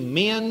they be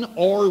men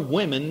or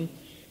women,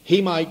 he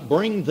might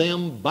bring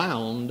them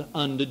bound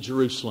unto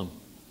Jerusalem.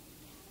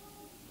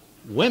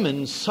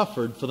 Women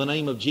suffered for the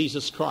name of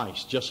Jesus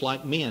Christ, just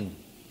like men.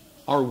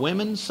 Are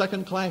women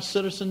second-class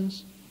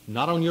citizens?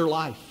 Not on your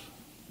life.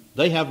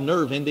 They have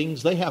nerve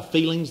endings, they have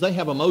feelings, they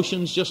have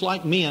emotions just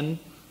like men,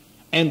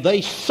 and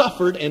they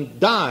suffered and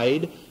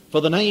died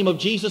for the name of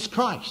Jesus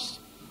Christ.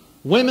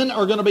 Women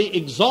are going to be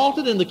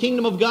exalted in the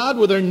kingdom of God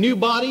with their new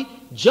body,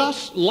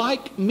 just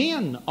like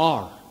men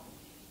are.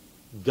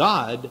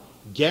 God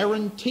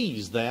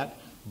guarantees that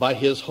by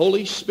his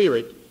Holy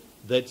Spirit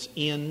that's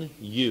in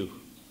you.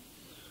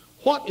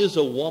 What is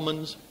a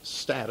woman's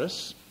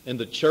status in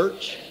the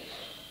church?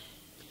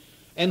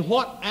 And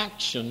what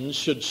actions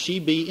should she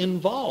be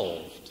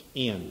involved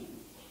in?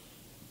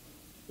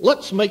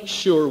 Let's make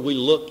sure we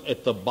look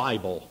at the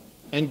Bible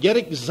and get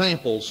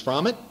examples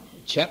from it.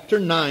 Chapter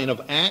 9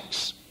 of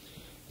Acts,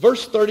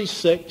 verse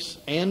 36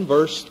 and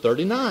verse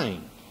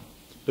 39.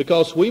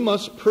 Because we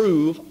must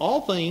prove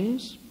all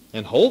things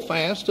and hold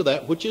fast to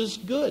that which is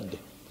good.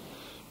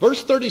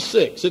 Verse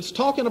 36, it's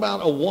talking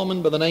about a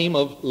woman by the name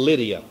of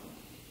Lydia.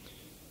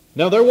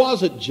 Now there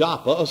was at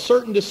Joppa a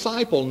certain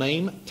disciple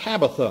named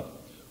Tabitha,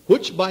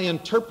 which by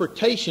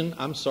interpretation,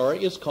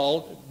 is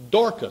called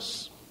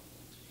Dorcas.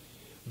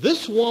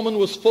 This woman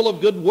was full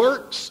of good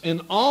works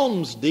and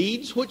alms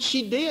deeds, which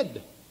she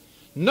did.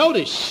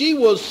 Notice, she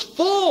was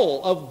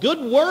full of good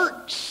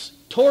works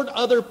toward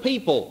other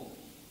people.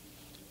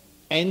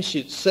 And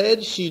she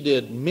said she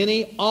did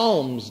many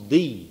alms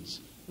deeds.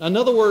 In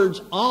other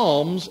words,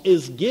 alms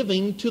is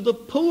giving to the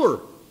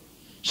poor.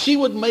 She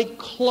would make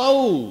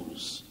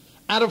clothes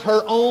out of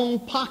her own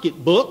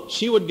pocketbook.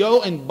 She would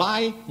go and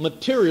buy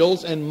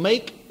materials and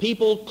make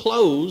people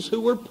clothes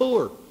who were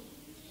poor.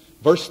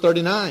 Verse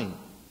 39,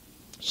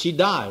 she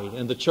died,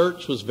 and the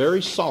church was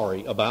very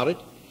sorry about it.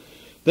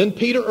 Then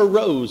Peter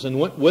arose and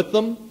went with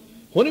them.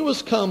 When he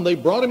was come, they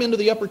brought him into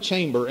the upper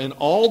chamber, and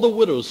all the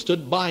widows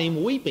stood by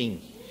him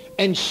weeping,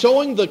 and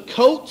showing the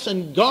coats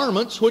and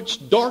garments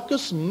which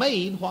Dorcas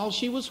made while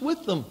she was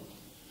with them.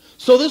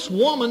 So this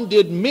woman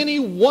did many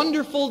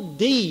wonderful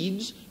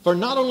deeds for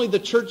not only the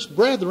church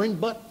brethren,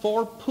 but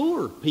for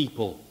poor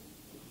people.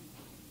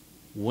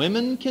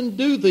 Women can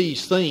do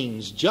these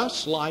things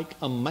just like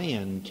a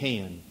man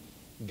can.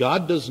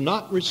 God does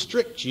not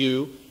restrict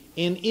you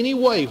in any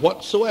way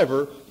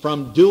whatsoever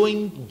from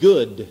doing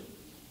good.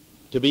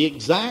 To be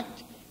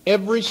exact,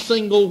 every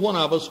single one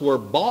of us were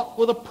bought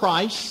with a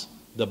price,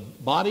 the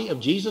body of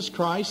Jesus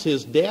Christ,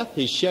 his death,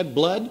 his shed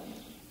blood,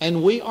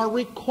 and we are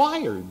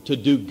required to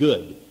do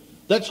good.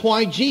 That's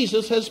why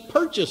Jesus has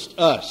purchased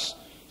us,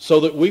 so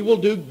that we will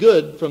do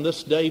good from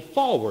this day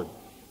forward.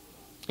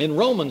 In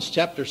Romans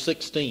chapter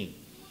 16,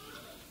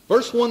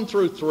 verse 1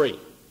 through 3,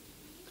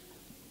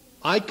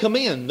 I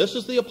commend, this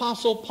is the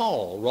Apostle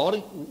Paul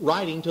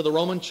writing to the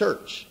Roman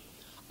church,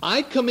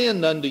 I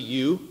commend unto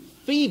you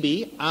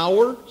Phoebe,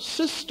 our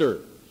sister.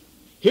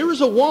 Here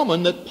is a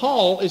woman that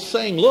Paul is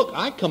saying, look,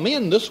 I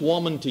commend this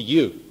woman to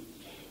you,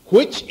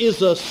 which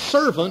is a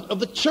servant of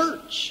the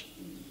church,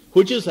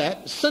 which is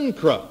at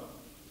Cenchrea,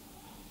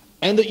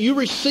 and that you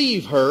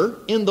receive her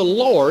in the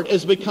Lord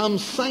as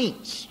becomes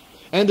saints,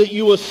 and that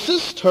you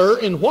assist her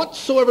in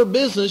whatsoever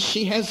business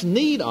she has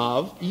need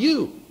of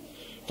you.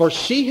 For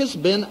she has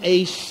been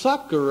a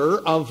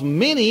succorer of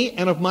many,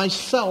 and of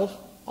myself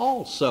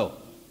also.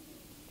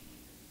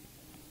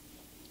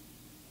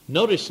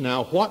 Notice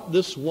now what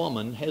this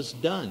woman has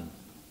done.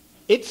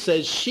 It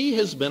says she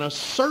has been a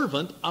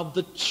servant of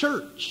the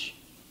church.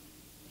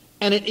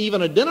 And it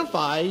even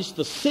identifies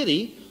the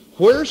city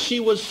where she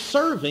was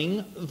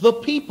serving the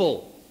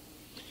people.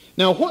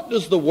 Now, what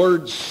does the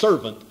word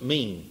servant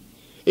mean?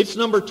 It's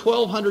number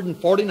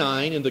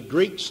 1249 in the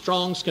Greek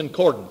Strong's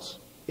Concordance.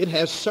 It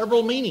has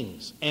several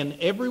meanings, and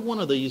every one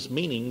of these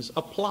meanings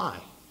apply.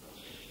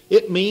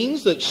 It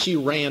means that she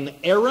ran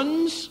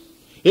errands.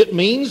 It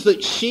means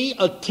that she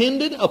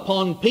attended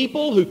upon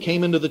people who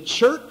came into the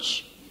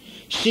church.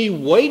 She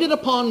waited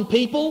upon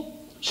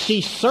people.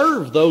 She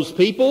served those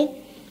people.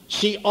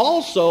 She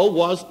also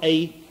was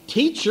a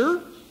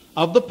teacher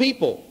of the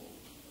people.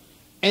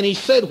 And he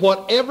said,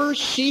 whatever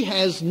she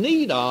has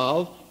need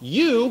of,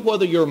 you,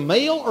 whether you're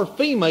male or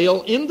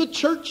female in the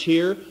church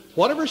here,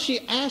 whatever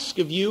she asks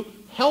of you,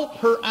 help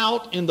her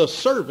out in the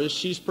service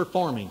she's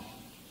performing.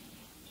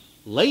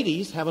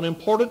 Ladies have an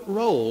important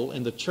role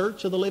in the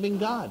church of the living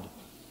God.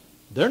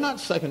 They're not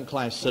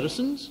second-class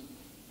citizens.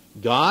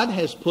 God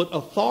has put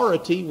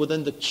authority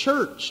within the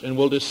church, and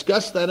we'll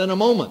discuss that in a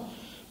moment.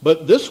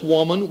 But this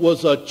woman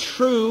was a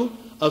true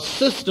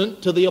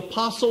assistant to the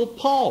Apostle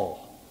Paul.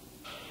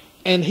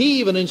 And he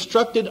even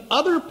instructed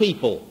other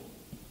people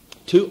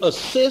to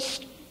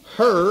assist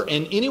her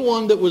and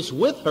anyone that was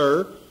with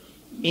her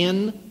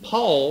in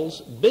Paul's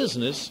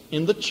business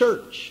in the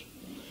church.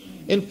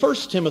 In 1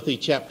 Peter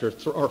chapter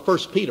 3,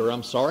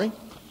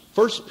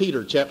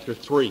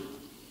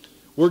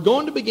 we're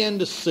going to begin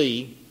to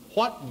see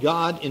what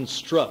God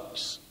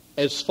instructs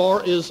as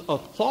far as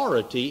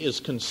authority is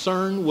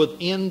concerned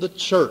within the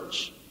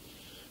church.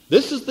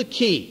 This is the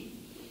key.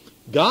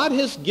 God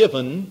has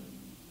given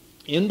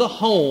in the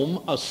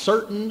home a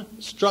certain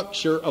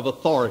structure of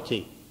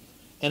authority,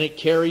 and it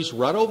carries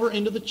right over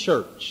into the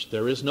church.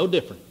 There is no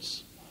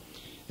difference.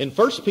 In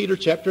 1 Peter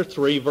chapter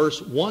 3,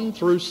 verse 1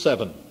 through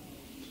 7,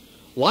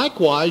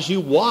 likewise, you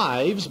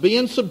wives, be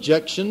in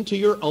subjection to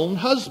your own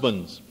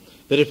husbands,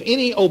 that if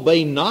any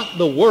obey not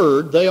the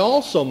word, they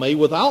also may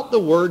without the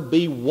word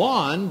be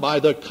won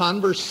by the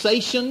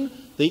conversation.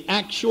 The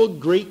actual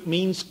Greek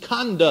means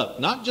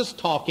conduct, not just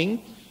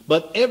talking,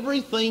 but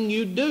everything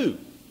you do.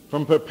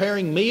 From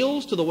preparing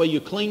meals, to the way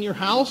you clean your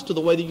house, to the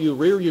way that you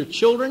rear your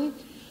children,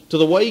 to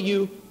the way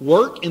you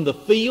work in the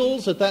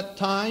fields at that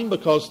time,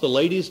 because the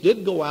ladies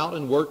did go out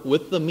and work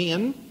with the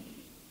men.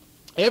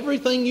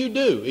 Everything you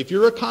do, if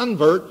you're a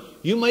convert,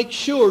 you make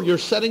sure you're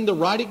setting the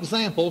right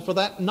example for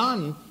that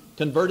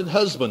non-converted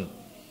husband.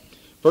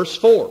 Verse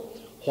 4,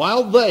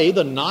 while they,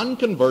 the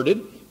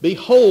non-converted,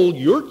 behold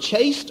your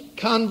chaste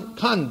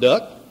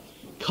conduct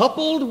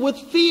coupled with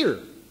fear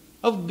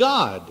of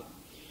God.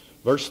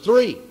 Verse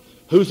 3,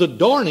 whose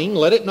adorning,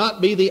 let it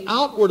not be the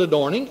outward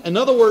adorning. In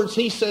other words,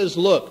 he says,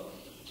 look,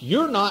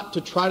 you're not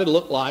to try to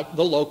look like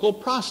the local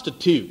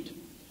prostitute.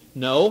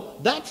 No,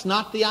 that's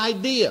not the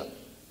idea.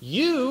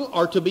 You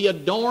are to be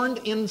adorned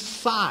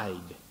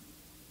inside.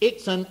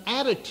 It's an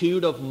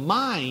attitude of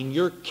mind,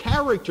 your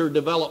character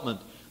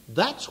development.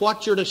 That's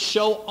what you're to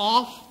show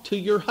off to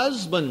your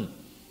husband.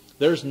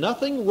 There's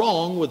nothing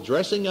wrong with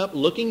dressing up,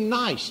 looking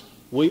nice.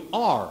 We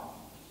are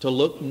to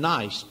look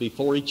nice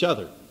before each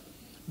other.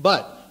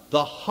 But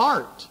the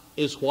heart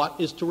is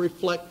what is to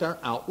reflect our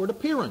outward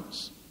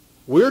appearance.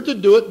 We're to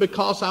do it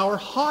because our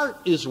heart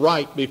is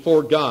right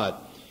before God.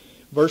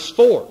 Verse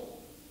 4,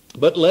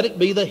 but let it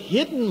be the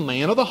hidden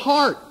man of the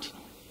heart,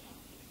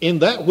 in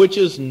that which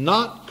is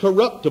not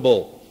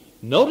corruptible.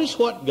 Notice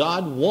what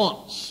God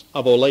wants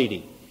of a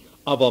lady,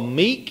 of a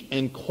meek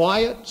and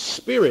quiet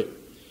spirit,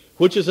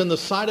 which is in the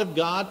sight of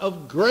God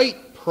of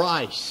great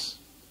price.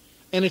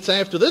 And it's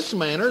after this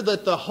manner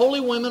that the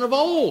holy women of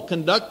old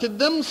conducted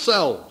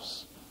themselves.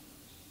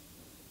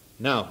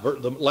 Now,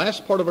 the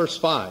last part of verse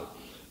 5.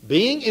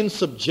 Being in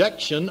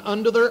subjection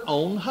unto their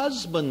own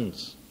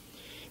husbands,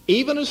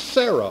 even as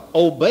Sarah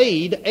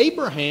obeyed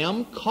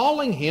Abraham,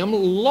 calling him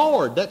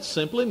Lord. That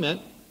simply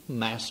meant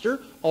master,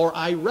 or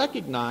I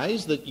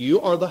recognize that you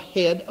are the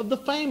head of the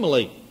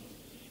family.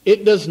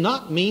 It does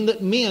not mean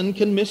that men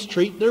can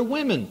mistreat their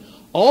women.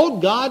 All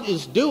God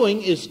is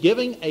doing is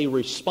giving a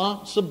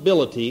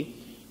responsibility.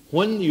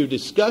 When you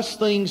discuss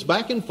things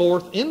back and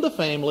forth in the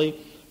family,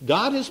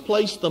 God has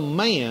placed the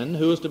man,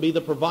 who is to be the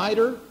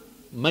provider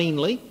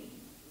mainly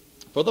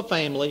for the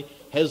family,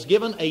 has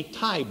given a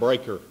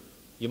tiebreaker,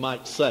 you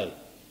might say.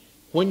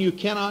 When you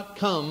cannot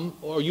come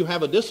or you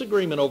have a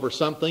disagreement over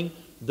something,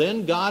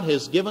 then God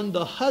has given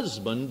the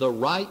husband the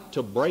right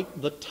to break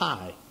the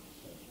tie.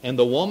 And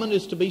the woman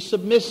is to be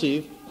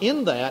submissive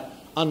in that,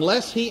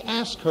 unless he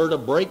asks her to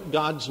break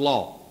God's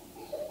law.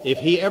 If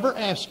he ever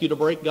asks you to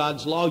break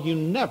God's law, you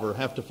never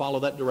have to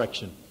follow that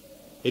direction.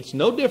 It's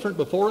no different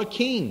before a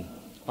king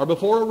or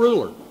before a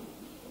ruler.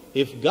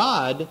 If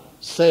God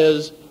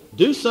says,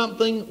 do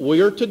something,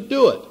 we are to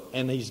do it.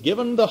 And he's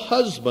given the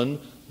husband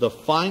the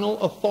final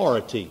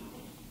authority.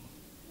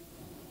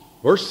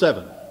 Verse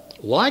 7.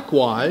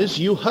 Likewise,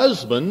 you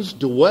husbands,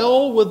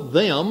 dwell with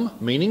them,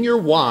 meaning your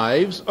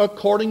wives,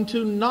 according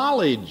to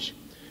knowledge,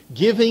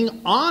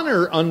 giving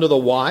honor unto the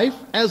wife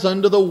as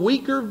unto the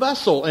weaker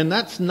vessel. And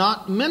that's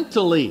not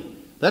mentally.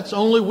 That's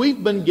only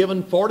we've been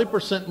given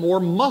 40%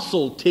 more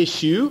muscle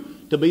tissue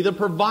to be the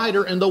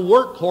provider and the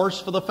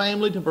workhorse for the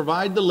family, to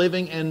provide the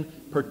living and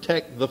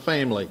protect the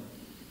family.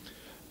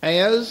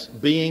 as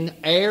being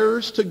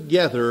heirs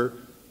together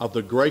of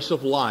the grace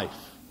of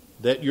life,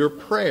 that your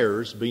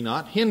prayers be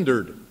not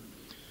hindered.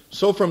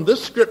 So from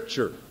this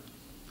scripture,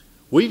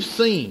 we've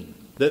seen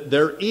that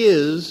there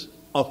is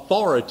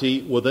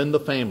authority within the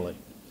family.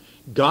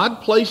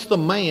 God placed the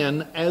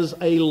man as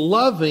a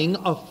loving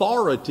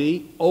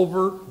authority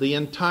over the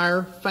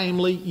entire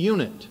family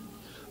unit.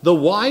 The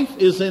wife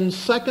is in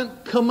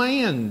second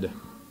command.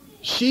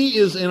 She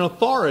is in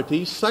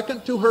authority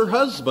second to her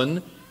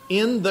husband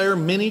in their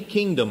mini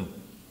kingdom.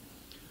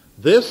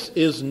 This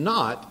is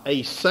not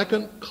a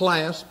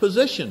second-class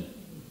position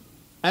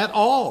at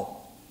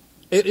all.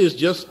 It is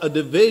just a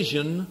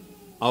division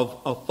of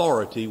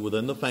authority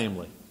within the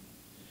family.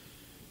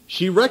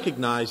 She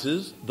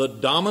recognizes the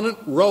dominant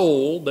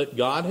role that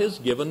God has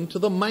given to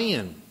the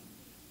man.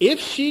 If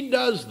she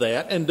does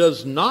that and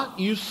does not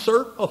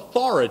usurp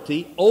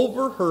authority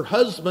over her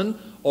husband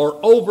or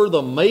over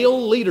the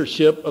male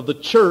leadership of the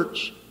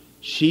church,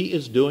 she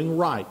is doing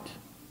right.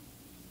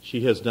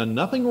 She has done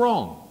nothing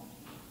wrong.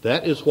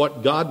 That is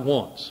what God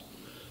wants.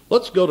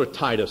 Let's go to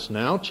Titus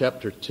now,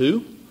 chapter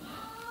 2.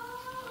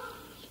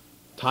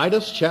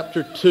 Titus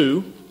chapter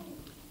 2,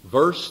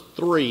 verse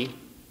 3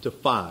 to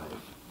 5.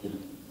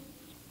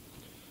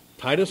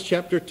 Titus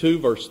chapter 2,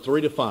 verse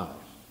 3 to 5.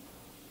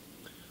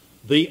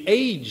 The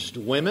aged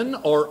women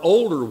or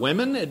older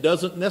women, it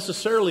doesn't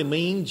necessarily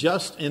mean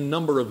just in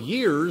number of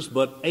years,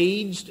 but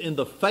aged in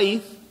the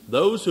faith,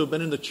 those who have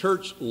been in the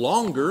church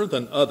longer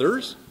than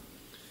others.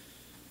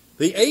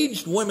 The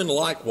aged women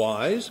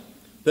likewise,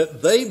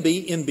 that they be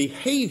in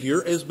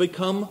behavior as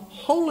become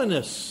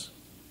holiness.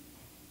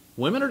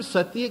 Women are to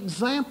set the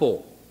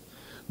example.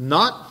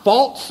 Not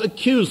false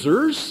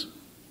accusers,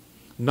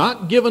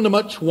 not given to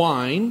much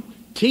wine,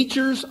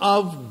 teachers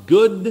of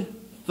good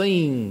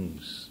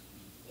things.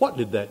 What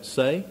did that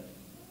say?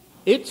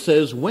 It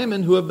says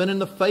women who have been in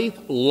the faith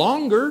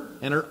longer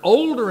and are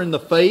older in the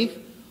faith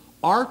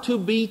are to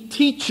be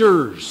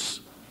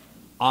teachers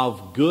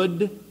of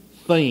good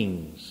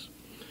things,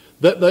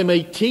 that they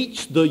may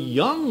teach the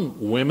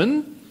young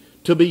women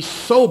to be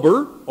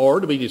sober or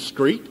to be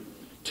discreet,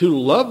 to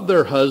love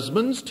their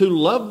husbands, to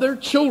love their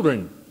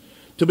children,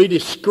 to be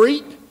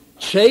discreet,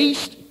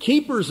 chaste,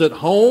 keepers at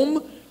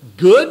home,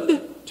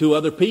 good to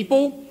other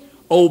people,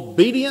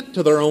 obedient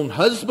to their own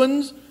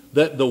husbands,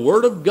 that the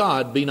word of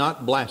God be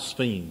not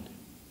blasphemed.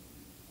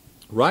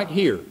 Right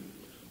here,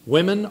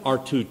 women are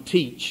to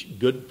teach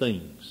good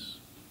things.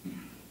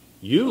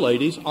 You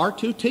ladies are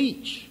to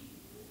teach.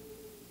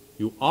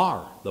 You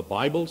are. The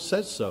Bible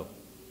says so.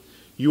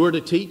 You are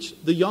to teach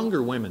the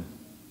younger women,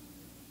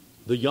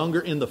 the younger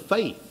in the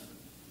faith,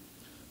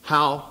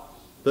 how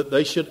that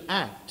they should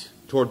act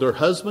toward their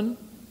husband,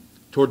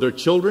 toward their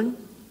children,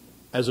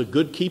 as a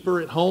good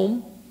keeper at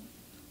home.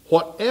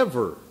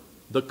 Whatever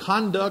the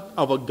conduct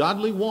of a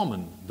godly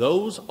woman,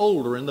 those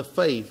older in the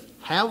faith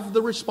have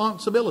the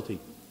responsibility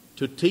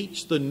to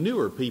teach the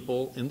newer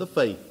people in the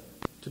faith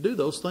to do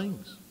those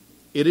things.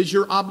 It is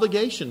your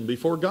obligation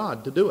before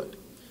God to do it.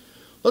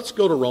 Let's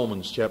go to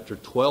Romans chapter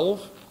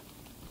 12.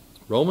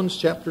 Romans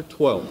chapter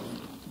 12,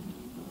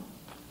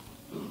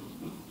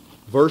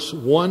 verse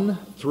 1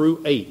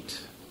 through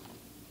 8.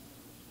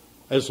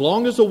 As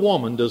long as a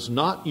woman does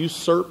not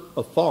usurp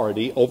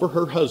authority over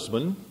her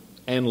husband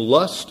and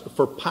lust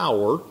for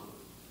power,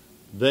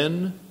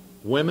 then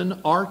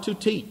women are to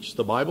teach.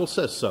 The Bible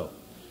says so.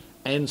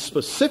 And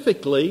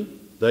specifically,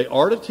 they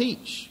are to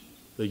teach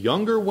the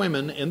younger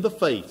women in the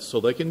faith so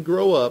they can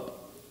grow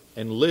up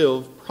and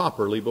live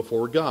properly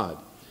before God.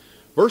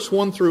 Verse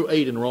 1 through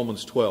 8 in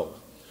Romans 12.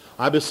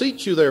 I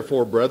beseech you,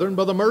 therefore, brethren,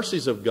 by the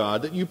mercies of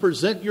God, that you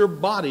present your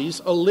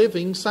bodies a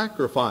living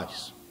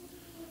sacrifice.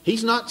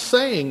 He's not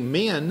saying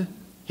men,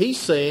 he's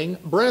saying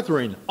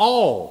brethren,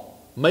 all,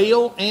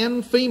 male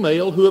and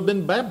female, who have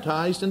been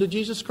baptized into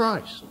Jesus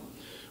Christ.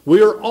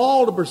 We are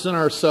all to present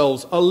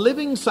ourselves a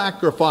living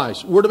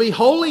sacrifice. We're to be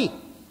holy,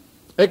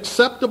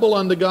 acceptable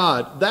unto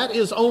God. That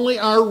is only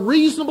our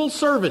reasonable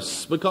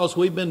service because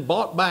we've been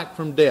bought back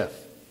from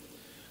death.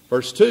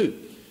 Verse 2,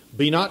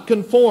 be not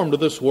conformed to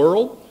this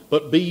world,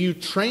 but be you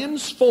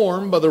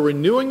transformed by the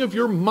renewing of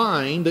your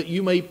mind, that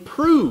you may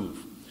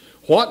prove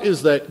what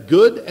is that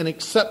good and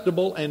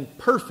acceptable and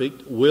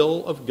perfect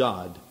will of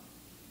God.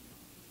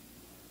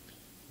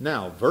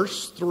 Now,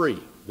 verse 3,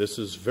 this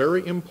is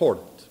very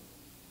important.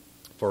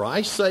 For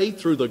I say,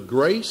 through the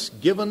grace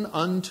given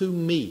unto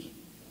me.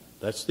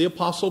 That's the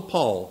Apostle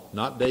Paul,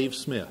 not Dave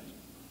Smith.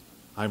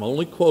 I'm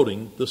only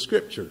quoting the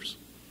Scriptures.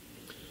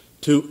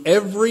 To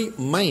every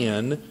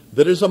man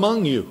that is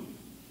among you.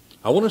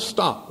 I want to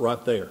stop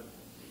right there.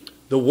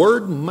 The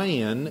word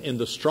man in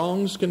the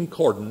Strong's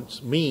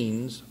Concordance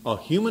means a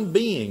human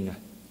being,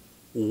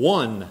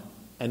 one,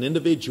 an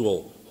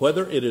individual.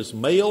 Whether it is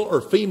male or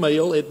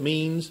female, it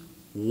means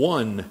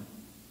one.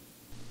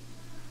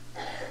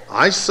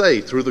 I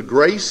say, through the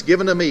grace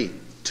given to me,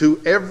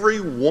 to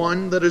every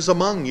one that is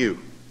among you.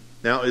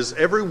 Now, is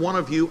every one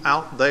of you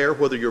out there,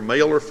 whether you're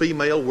male or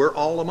female, we're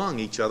all among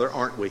each other,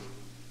 aren't we?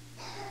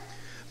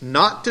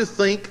 Not to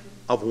think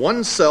of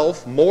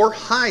oneself more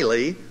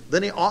highly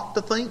than he ought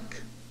to think.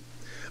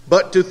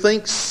 but to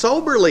think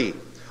soberly,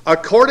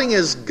 according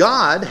as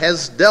God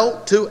has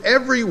dealt to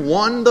every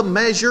one the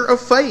measure of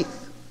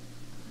faith.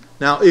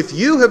 Now, if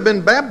you have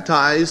been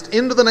baptized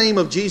into the name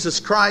of Jesus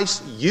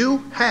Christ, you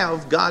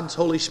have God's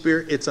Holy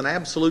Spirit. It's an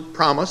absolute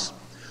promise.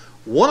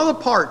 One of the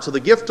parts of the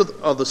gift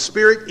of the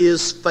Spirit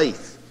is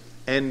faith,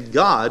 and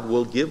God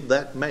will give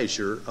that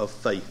measure of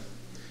faith.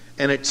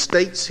 And it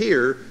states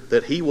here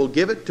that He will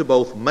give it to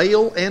both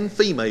male and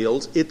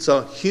females. It's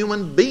a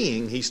human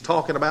being He's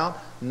talking about,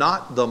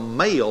 not the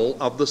male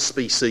of the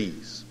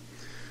species.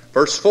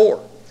 Verse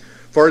 4.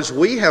 For as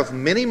we have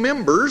many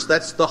members,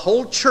 that's the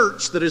whole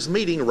church that is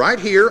meeting right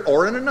here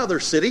or in another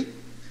city,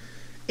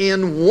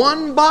 in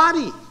one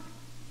body,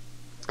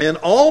 and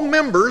all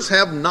members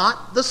have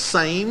not the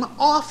same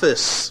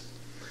office.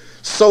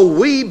 So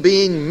we,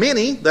 being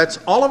many, that's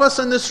all of us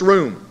in this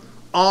room,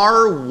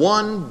 are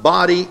one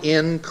body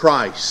in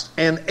Christ,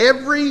 and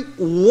every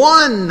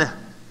one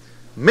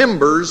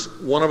members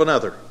one of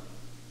another.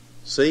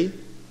 See?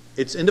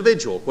 It's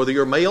individual, whether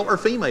you're male or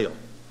female.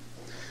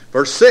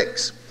 Verse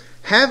 6.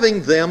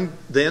 Having them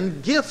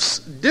then gifts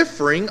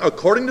differing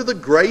according to the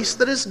grace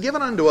that is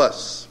given unto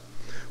us.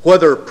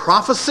 Whether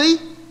prophecy,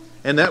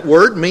 and that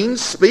word means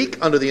speak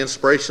under the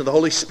inspiration of the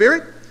Holy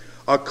Spirit,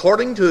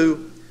 according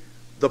to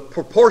the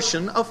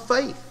proportion of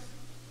faith.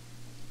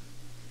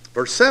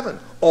 Verse 7.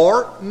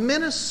 Or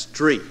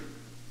ministry.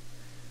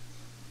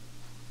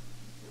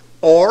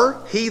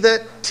 Or he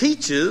that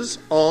teaches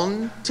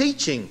on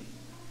teaching.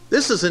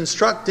 This is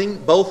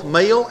instructing both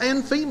male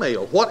and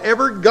female.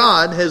 Whatever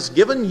God has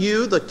given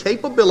you the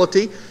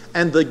capability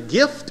and the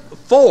gift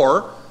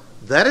for,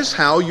 that is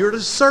how you're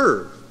to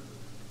serve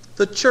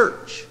the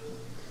church.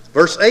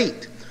 Verse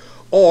 8.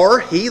 Or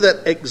he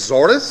that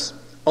exhorteth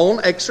on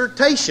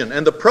exhortation.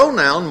 And the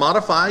pronoun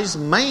modifies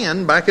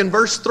man back in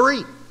verse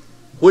 3,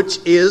 which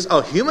is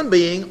a human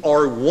being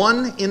or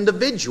one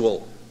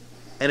individual.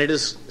 And it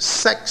is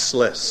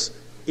sexless,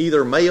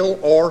 either male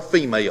or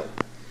female.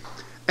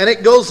 And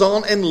it goes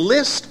on and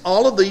lists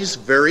all of these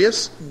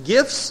various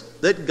gifts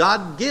that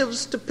God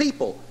gives to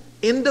people,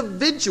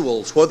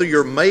 individuals, whether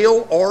you're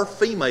male or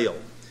female.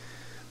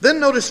 Then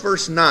notice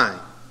verse 9.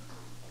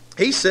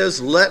 He says,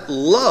 let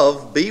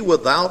love be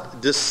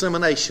without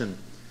dissemination.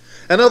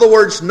 In other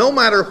words, no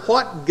matter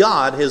what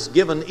God has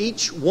given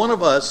each one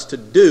of us to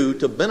do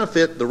to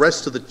benefit the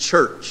rest of the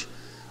church,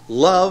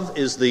 love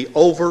is the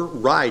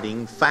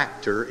overriding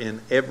factor in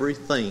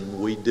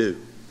everything we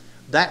do.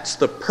 That's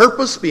the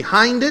purpose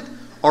behind it.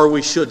 Or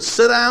we should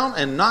sit down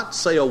and not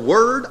say a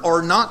word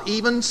or not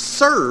even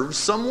serve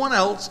someone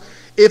else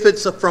if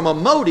it's from a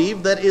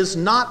motive that is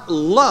not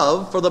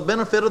love for the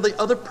benefit of the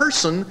other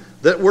person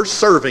that we're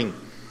serving.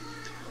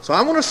 So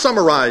I want to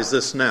summarize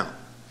this now.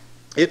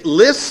 It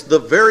lists the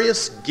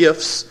various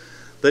gifts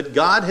that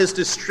God has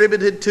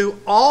distributed to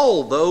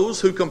all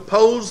those who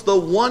compose the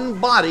one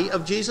body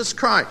of Jesus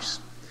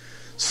Christ.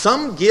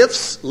 Some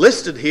gifts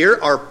listed here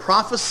are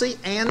prophecy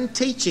and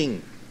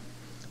teaching.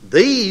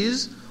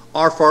 These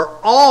are for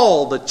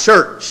all the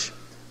church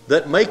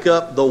that make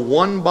up the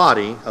one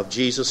body of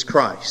Jesus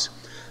Christ.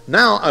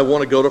 Now I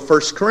want to go to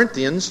 1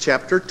 Corinthians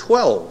chapter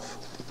 12.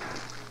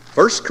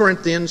 1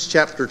 Corinthians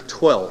chapter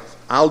 12.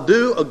 I'll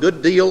do a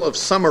good deal of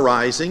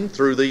summarizing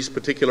through these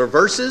particular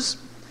verses.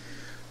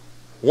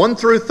 1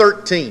 through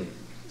 13.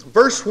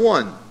 Verse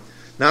 1.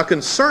 Now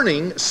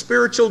concerning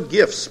spiritual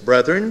gifts,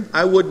 brethren,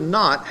 I would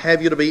not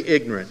have you to be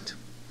ignorant.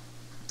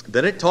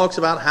 Then it talks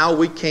about how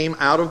we came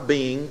out of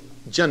being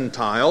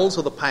Gentiles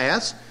of the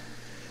past.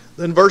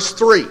 Then verse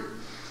 3.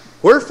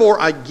 Wherefore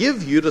I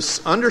give you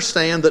to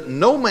understand that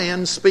no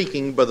man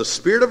speaking by the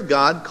Spirit of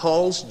God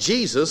calls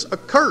Jesus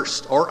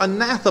accursed or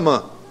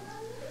anathema,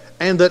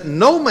 and that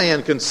no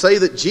man can say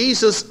that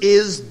Jesus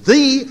is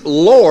the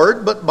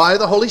Lord but by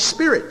the Holy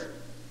Spirit.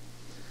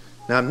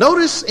 Now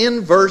notice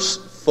in verse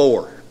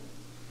 4.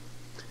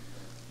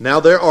 Now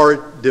there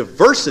are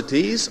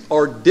diversities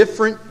or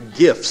different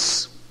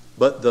gifts,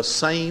 but the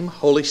same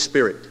Holy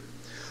Spirit.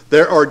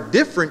 There are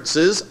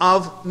differences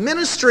of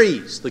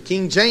ministries. The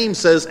King James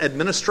says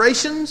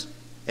administrations,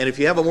 and if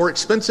you have a more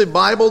expensive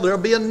Bible, there'll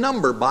be a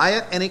number by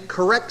it, and it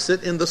corrects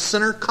it in the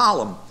center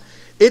column.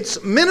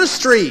 It's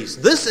ministries.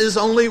 This is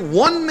only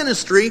one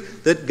ministry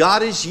that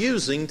God is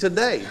using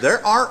today.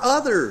 There are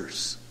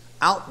others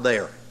out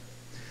there,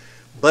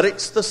 but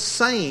it's the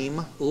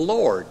same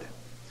Lord.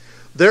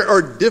 There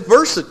are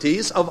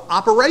diversities of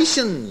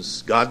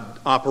operations. God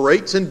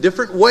operates in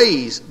different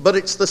ways, but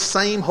it's the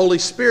same Holy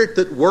Spirit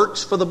that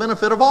works for the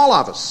benefit of all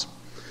of us.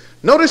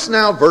 Notice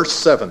now verse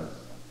 7.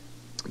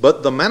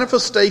 But the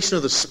manifestation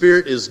of the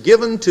Spirit is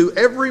given to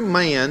every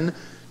man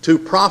to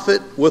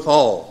profit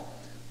withal.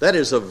 That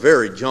is a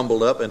very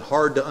jumbled up and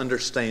hard to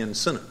understand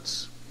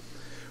sentence.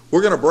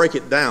 We're going to break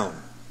it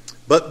down.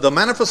 But the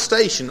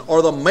manifestation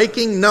or the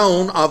making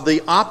known of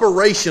the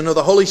operation of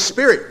the Holy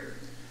Spirit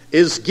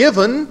is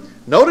given.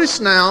 Notice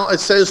now it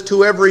says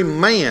to every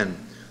man.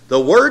 The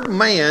word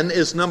man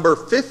is number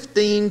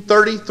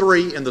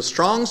 1533 in the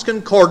Strong's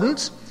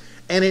Concordance,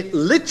 and it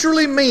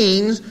literally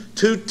means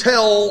to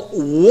tell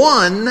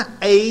one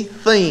a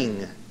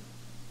thing.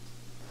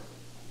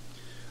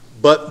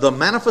 But the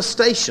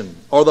manifestation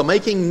or the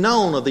making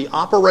known of the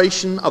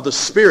operation of the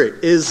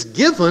Spirit is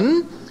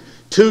given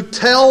to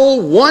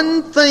tell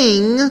one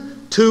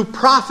thing to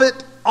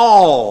profit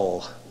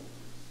all.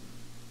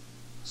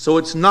 So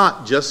it's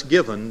not just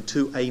given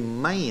to a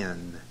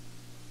man,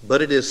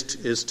 but it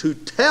is to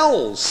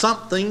tell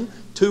something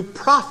to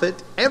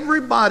profit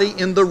everybody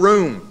in the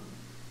room.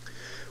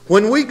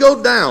 When we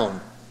go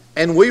down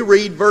and we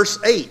read verse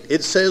 8,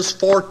 it says,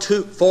 for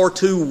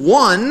to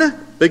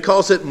one,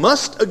 because it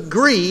must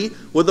agree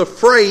with the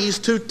phrase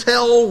to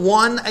tell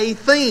one a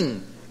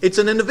thing. It's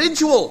an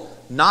individual,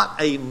 not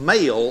a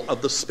male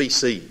of the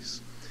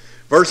species.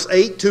 Verse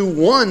 8, to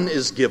one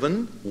is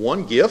given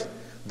one gift,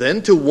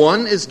 then to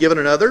one is given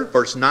another.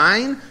 Verse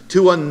 9,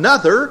 to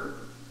another,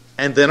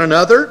 and then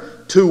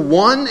another. To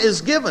one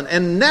is given.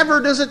 And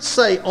never does it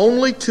say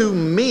only to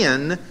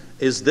men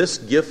is this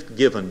gift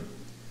given.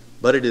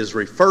 But it is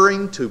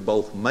referring to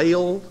both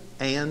male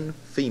and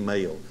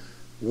female.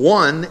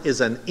 One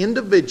is an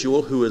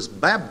individual who is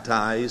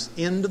baptized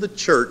into the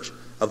church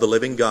of the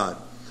living God.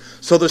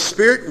 So the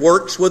Spirit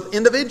works with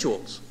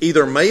individuals,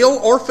 either male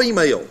or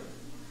female.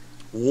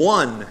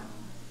 One.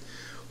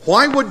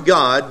 Why would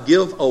God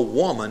give a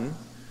woman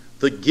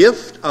the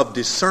gift of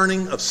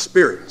discerning of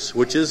spirits,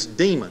 which is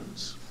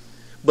demons,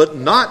 but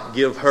not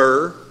give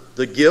her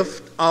the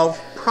gift of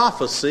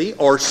prophecy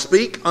or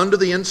speak under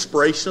the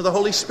inspiration of the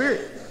Holy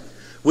Spirit?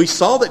 We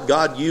saw that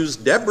God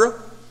used Deborah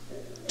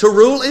to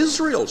rule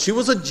Israel. She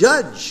was a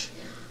judge,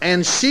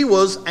 and she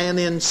was an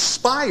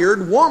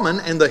inspired woman,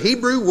 and the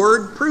Hebrew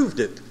word proved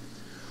it.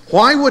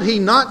 Why would He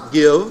not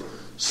give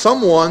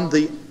someone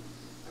the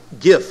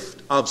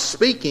gift of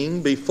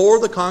speaking before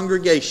the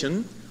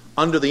congregation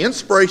under the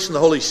inspiration of the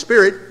Holy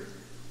Spirit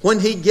when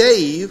He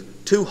gave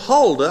to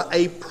Huldah,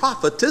 a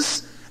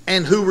prophetess,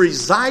 and who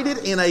resided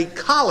in a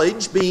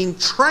college being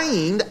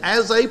trained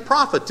as a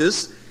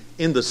prophetess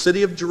in the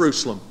city of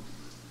Jerusalem?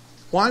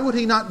 Why would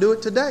He not do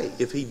it today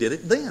if He did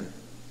it then?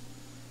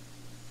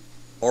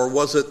 Or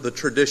was it the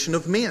tradition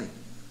of men?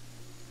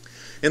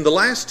 In the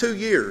last 2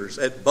 years,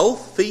 at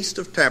both Feast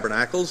of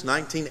Tabernacles,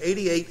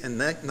 1988 and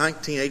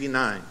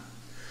 1989,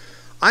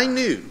 I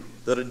knew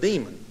that a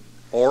demon,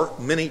 or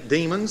many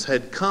demons,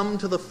 had come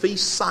to the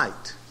feast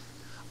site.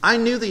 I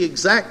knew the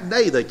exact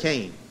day they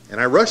came, and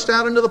I rushed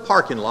out into the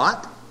parking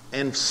lot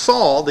and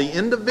saw the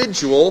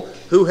individual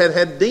who had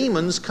had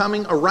demons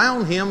coming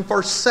around him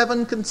for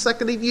 7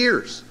 consecutive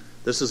years.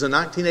 This is in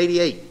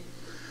 1988.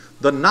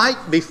 The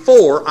night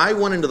before I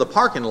went into the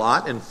parking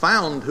lot and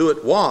found who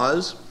it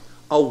was,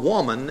 a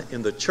woman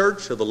in the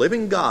Church of the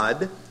Living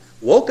God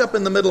woke up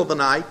in the middle of the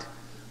night,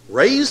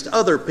 raised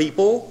other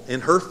people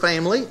in her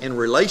family and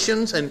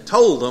relations, and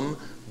told them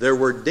there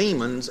were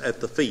demons at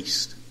the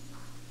feast.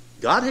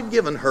 God had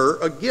given her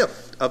a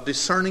gift of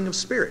discerning of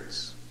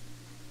spirits.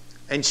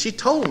 And she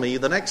told me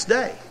the next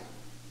day.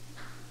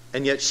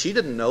 And yet she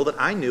didn't know that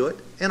I knew it,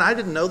 and I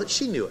didn't know that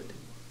she knew it.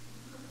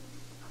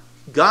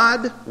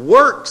 God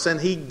works and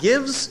He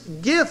gives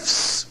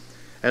gifts.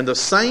 And the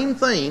same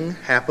thing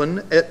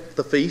happened at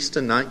the feast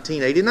in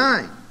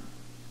 1989.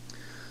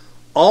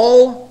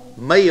 All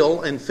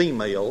male and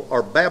female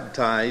are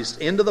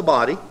baptized into the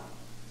body.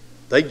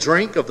 They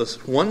drink of the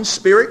one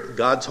Spirit,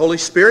 God's Holy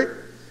Spirit.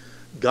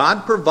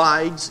 God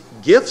provides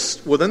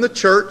gifts within the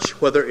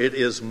church, whether it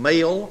is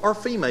male or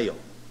female.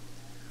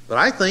 But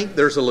I think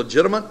there's a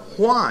legitimate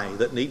why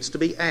that needs to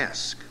be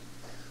asked.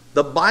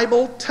 The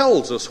Bible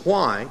tells us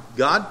why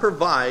God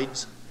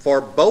provides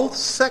for both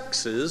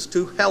sexes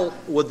to help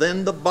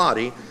within the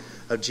body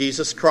of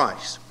Jesus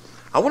Christ.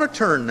 I want to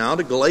turn now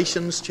to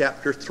Galatians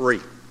chapter 3.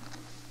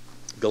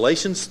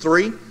 Galatians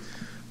 3,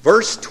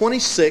 verse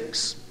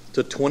 26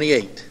 to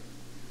 28.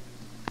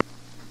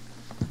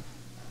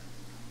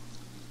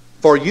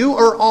 For you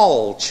are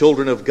all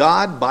children of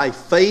God by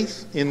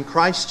faith in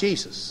Christ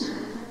Jesus.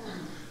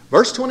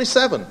 Verse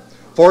 27.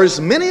 For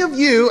as many of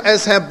you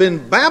as have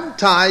been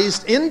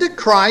baptized into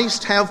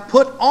Christ have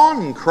put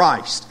on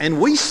Christ.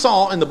 And we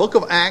saw in the book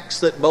of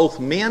Acts that both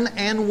men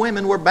and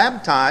women were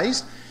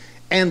baptized.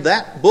 And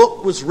that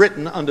book was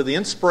written under the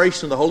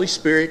inspiration of the Holy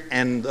Spirit.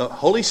 And the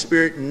Holy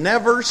Spirit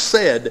never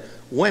said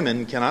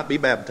women cannot be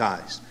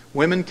baptized.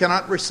 Women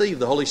cannot receive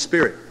the Holy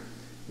Spirit.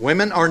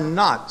 Women are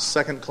not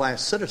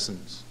second-class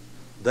citizens.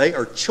 They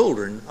are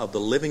children of the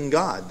living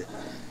God.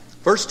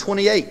 Verse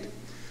 28.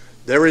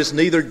 There is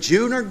neither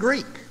Jew nor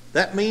Greek.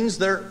 That means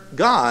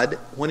God,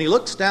 when He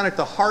looks down at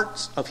the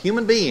hearts of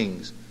human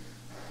beings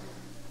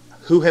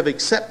who have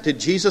accepted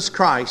Jesus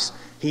Christ,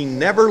 He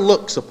never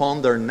looks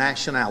upon their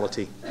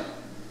nationality.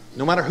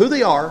 No matter who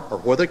they are or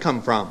where they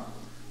come from,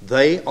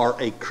 they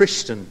are a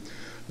Christian.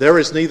 There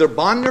is neither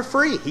bond nor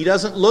free. He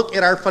doesn't look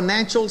at our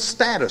financial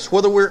status,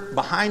 whether we're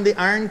behind the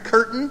Iron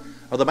Curtain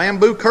or the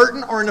bamboo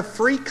curtain or in a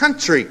free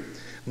country.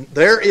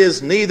 There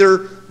is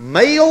neither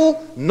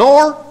male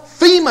nor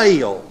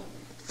female.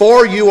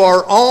 For you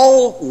are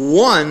all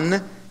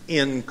one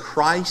in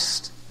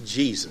Christ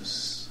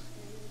Jesus.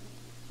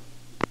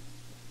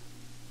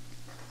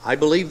 I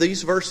believe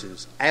these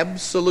verses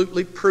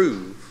absolutely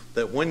prove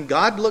that when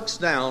God looks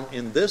down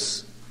in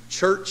this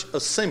church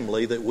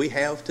assembly that we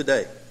have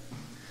today.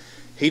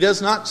 He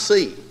does not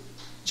see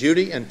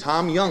Judy and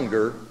Tom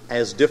Younger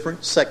as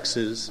different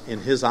sexes in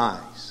his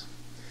eyes.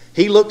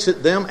 He looks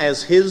at them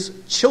as his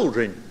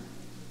children.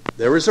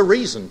 There is a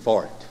reason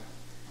for it.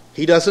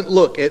 He doesn't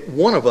look at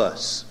one of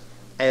us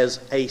as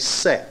a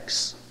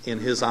sex in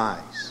his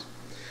eyes.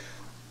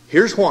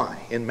 Here's why.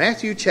 In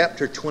Matthew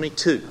chapter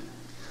 22,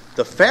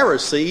 the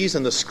Pharisees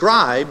and the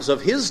scribes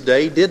of his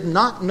day did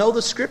not know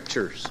the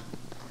Scriptures.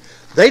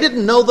 They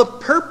didn't know the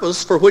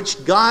purpose for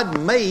which God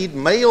made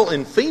male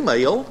and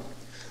female.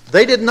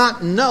 They did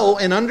not know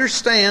and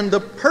understand the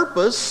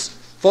purpose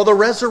for the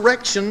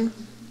resurrection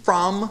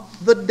from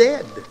the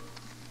dead.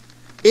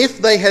 If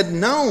they had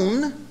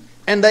known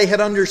and they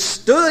had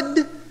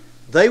understood,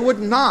 they would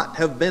not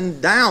have been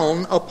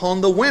down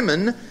upon the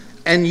women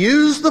and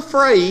used the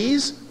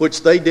phrase,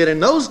 which they did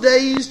in those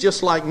days,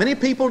 just like many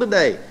people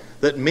today,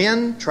 that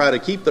men try to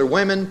keep their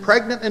women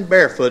pregnant and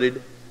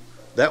barefooted.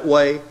 That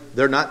way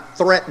they're not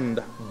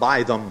threatened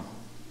by them.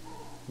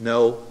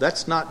 No,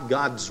 that's not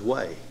God's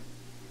way.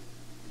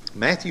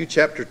 Matthew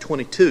chapter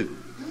 22.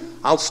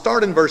 I'll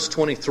start in verse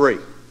 23.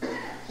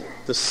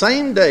 The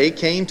same day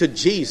came to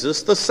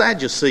Jesus the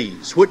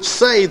Sadducees, which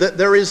say that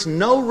there is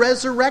no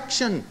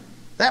resurrection.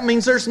 That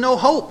means there's no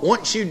hope.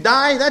 Once you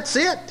die, that's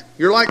it.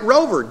 You're like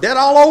Rover, dead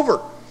all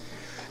over.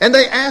 And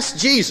they asked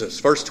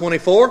Jesus, verse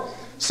 24,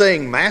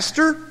 saying,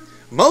 Master,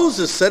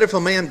 Moses said if a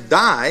man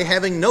die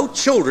having no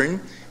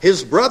children,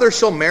 his brother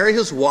shall marry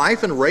his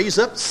wife and raise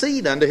up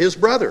seed unto his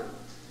brother.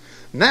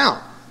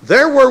 Now,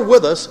 there were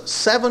with us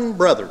 7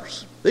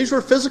 brothers. These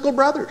were physical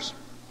brothers.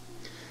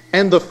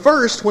 And the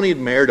first, when he had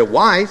married a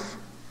wife,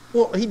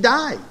 well, he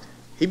died.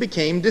 He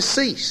became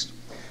deceased.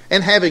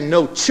 And having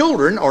no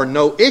children or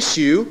no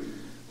issue,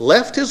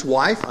 left his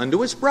wife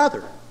unto his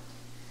brother.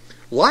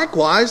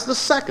 Likewise, the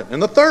second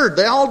and the third,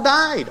 they all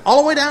died.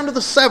 All the way down to the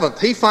 7th,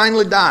 he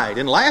finally died.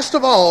 And last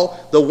of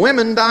all, the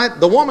woman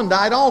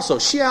died also.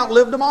 She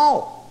outlived them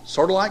all.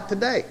 Sort of like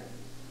today.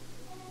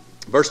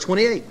 Verse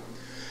 28.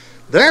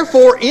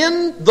 Therefore,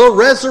 in the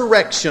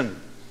resurrection,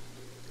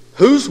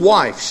 whose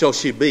wife shall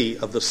she be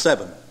of the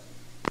 7?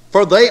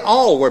 For they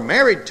all were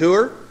married to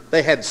her.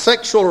 They had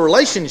sexual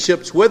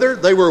relationships with her.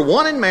 They were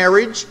one in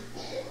marriage.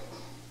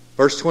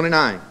 Verse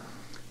 29.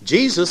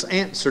 Jesus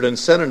answered and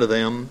said unto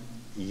them,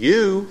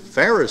 You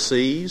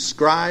Pharisees,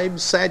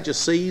 scribes,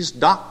 Sadducees,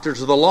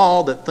 doctors of the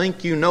law that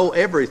think you know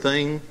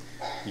everything,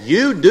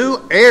 you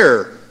do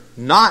err,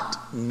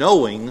 not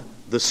knowing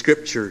the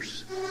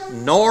Scriptures,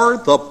 nor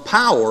the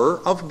power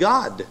of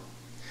God.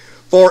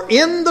 For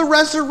in the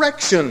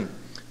resurrection,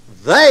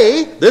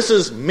 they, this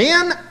is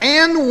men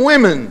and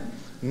women,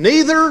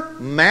 neither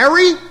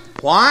marry.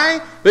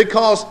 Why?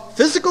 Because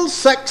physical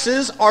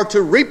sexes are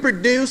to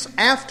reproduce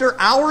after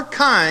our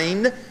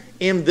kind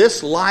in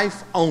this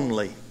life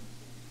only.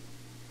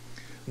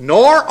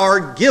 Nor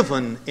are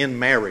given in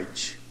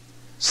marriage.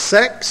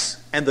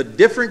 Sex and the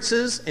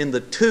differences in the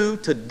two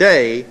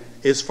today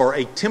is for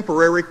a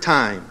temporary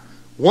time.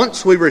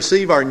 Once we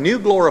receive our new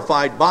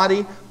glorified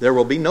body, there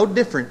will be no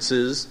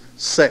differences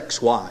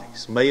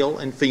sex-wise, male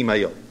and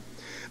female.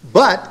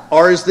 But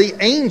are as the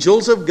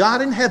angels of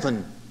God in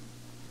heaven,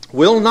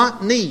 will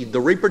not need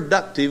the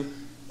reproductive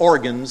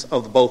organs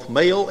of both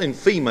male and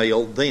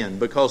female then,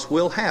 because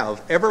we'll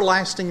have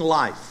everlasting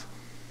life.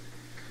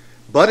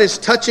 But as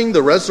touching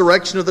the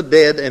resurrection of the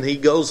dead, and he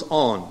goes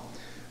on.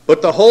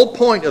 But the whole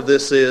point of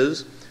this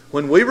is,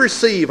 when we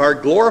receive our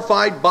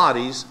glorified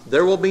bodies,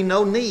 there will be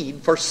no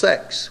need for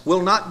sex.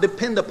 We'll not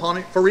depend upon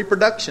it for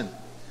reproduction.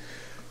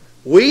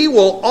 We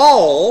will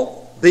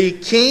all be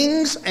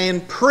kings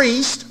and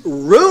priests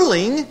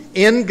ruling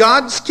in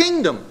God's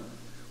kingdom.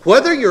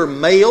 Whether you're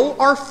male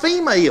or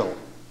female,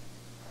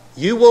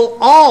 you will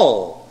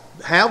all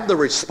have the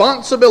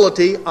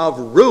responsibility of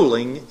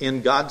ruling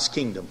in God's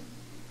kingdom.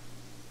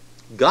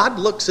 God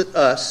looks at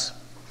us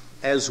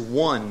as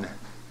one,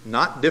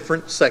 not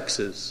different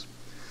sexes.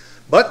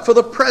 But for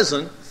the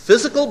present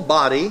physical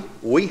body,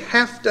 we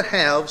have to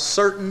have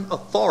certain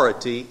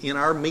authority in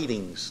our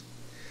meetings.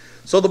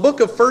 So the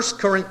book of 1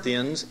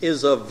 Corinthians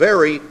is a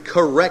very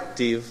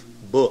corrective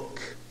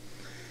book.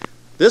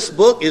 This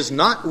book is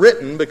not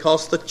written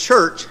because the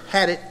church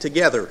had it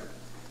together.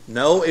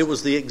 No, it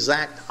was the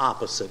exact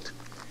opposite.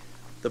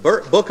 The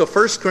book of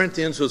 1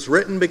 Corinthians was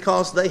written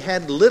because they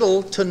had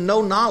little to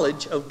no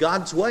knowledge of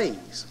God's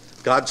ways,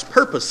 God's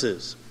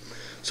purposes.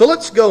 So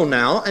let's go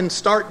now and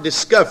start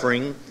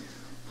discovering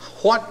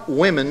what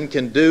women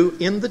can do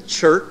in the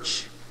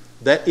church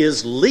that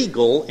is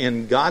legal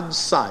in God's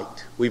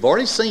sight. We've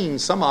already seen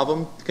some of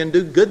them can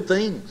do good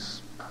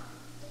things.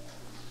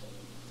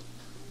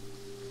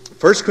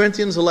 1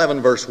 Corinthians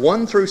 11, verse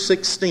 1 through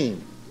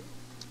 16.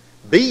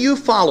 Be you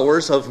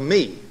followers of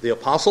me, the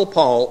Apostle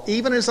Paul,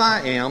 even as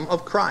I am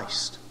of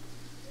Christ.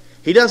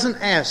 He doesn't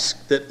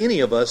ask that any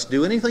of us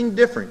do anything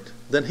different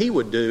than he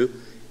would do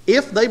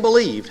if they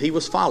believed he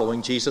was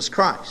following Jesus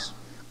Christ.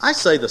 I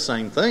say the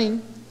same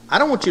thing. I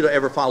don't want you to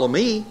ever follow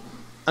me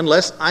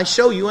unless I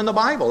show you in the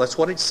Bible. That's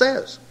what it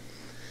says.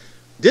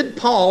 Did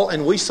Paul,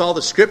 and we saw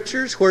the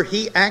scriptures where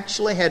he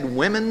actually had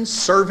women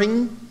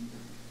serving,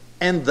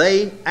 and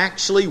they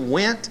actually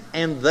went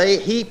and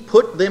he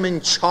put them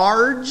in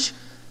charge,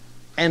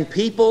 and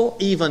people,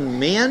 even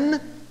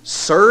men,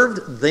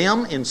 served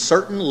them in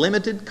certain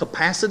limited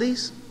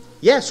capacities?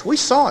 Yes, we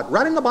saw it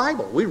right in the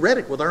Bible. We read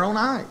it with our own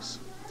eyes.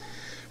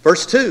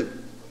 Verse 2,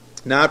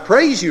 now I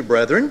praise you,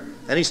 brethren,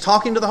 and he's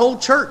talking to the whole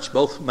church,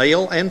 both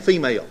male and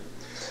female,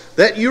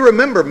 that you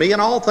remember me in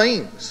all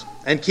things,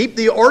 and keep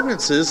the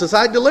ordinances as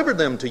I delivered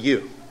them to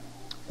you.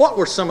 What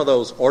were some of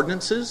those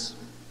ordinances?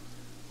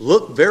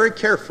 Look very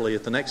carefully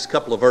at the next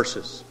couple of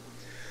verses.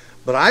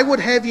 But I would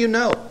have you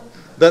know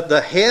that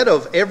the head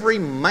of every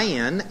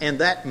man, and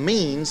that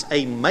means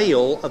a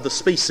male of the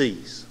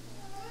species.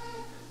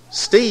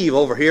 Steve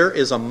over here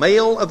is a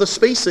male of the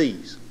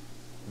species.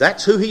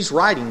 That's who he's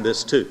writing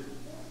this to.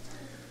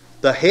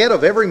 The head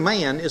of every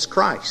man is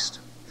Christ.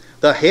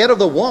 The head of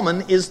the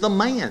woman is the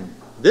man.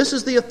 This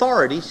is the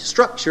authority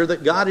structure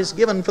that God has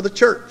given for the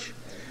church.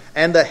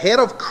 And the head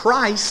of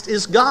Christ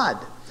is God.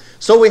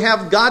 So we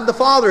have God the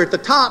Father at the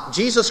top,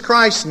 Jesus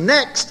Christ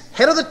next,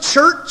 head of the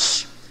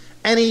church.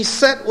 And he's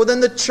set within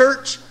the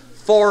church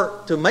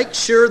to make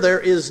sure there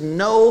is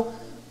no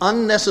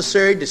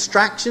unnecessary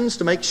distractions,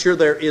 to make sure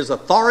there is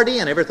authority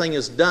and everything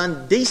is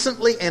done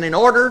decently and in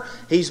order.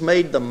 He's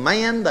made the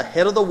man the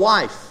head of the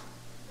wife.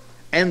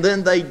 And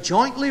then they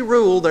jointly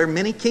rule their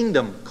many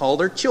kingdom, called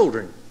their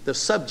children, the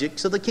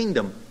subjects of the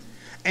kingdom.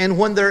 And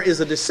when there is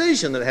a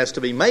decision that has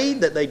to be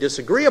made that they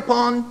disagree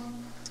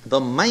upon,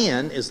 the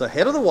man is the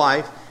head of the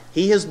wife.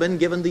 He has been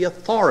given the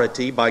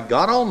authority by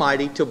God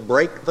Almighty to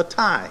break the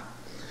tie.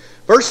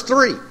 Verse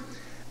 3,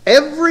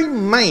 every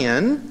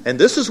man, and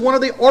this is one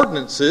of the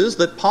ordinances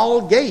that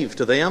Paul gave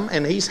to them,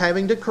 and he's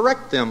having to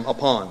correct them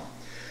upon.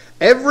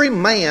 Every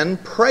man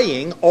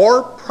praying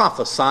or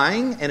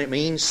prophesying, and it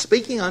means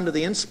speaking under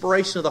the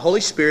inspiration of the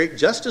Holy Spirit,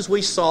 just as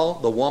we saw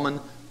the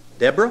woman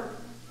Deborah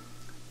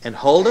and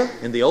Huldah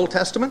in the Old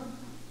Testament.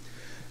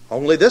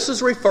 Only this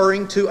is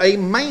referring to a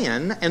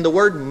man, and the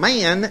word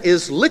man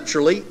is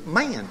literally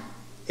man.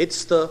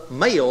 It's the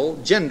male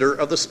gender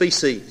of the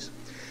species.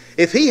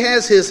 If he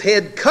has his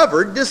head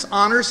covered,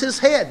 dishonors his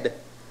head,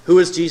 who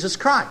is Jesus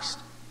Christ.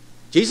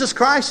 Jesus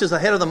Christ is the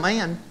head of the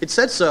man. It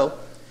said so.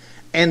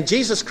 And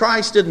Jesus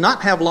Christ did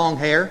not have long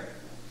hair.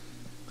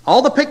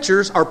 All the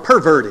pictures are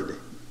perverted.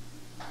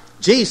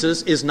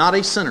 Jesus is not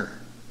a sinner.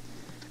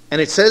 And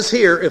it says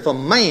here, if a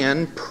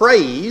man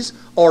prays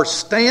or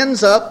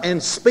stands up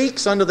and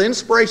speaks under the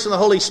inspiration of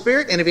the Holy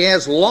Spirit, and if he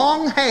has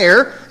long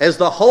hair, as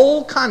the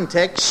whole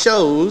context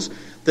shows,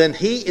 then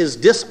he is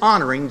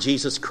dishonoring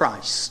Jesus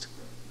Christ.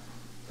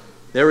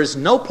 There is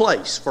no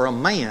place for a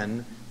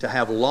man to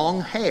have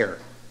long hair.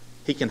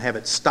 He can have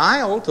it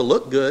styled to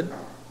look good,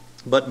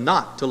 but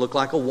not to look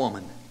like a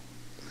woman.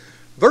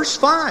 Verse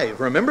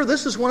 5, remember,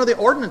 this is one of the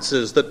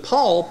ordinances that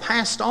Paul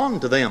passed on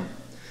to them.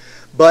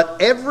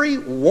 But every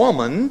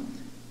woman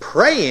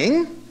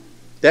praying,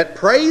 that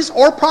prays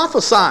or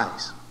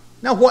prophesies.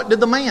 Now what did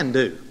the man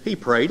do? He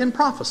prayed and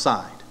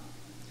prophesied.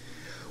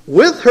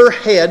 With her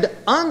head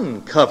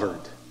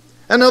uncovered.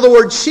 In other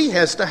words, she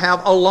has to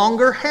have a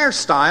longer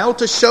hairstyle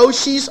to show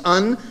she's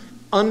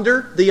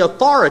under the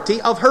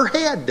authority of her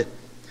head.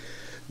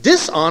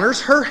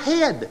 Dishonors her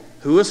head.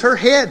 Who is her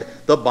head?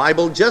 The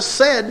Bible just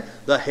said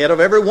the head of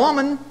every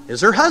woman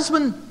is her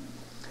husband.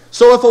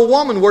 So if a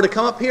woman were to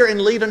come up here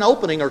and lead an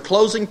opening or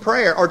closing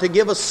prayer or to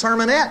give a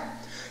sermonette,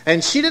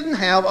 and she didn't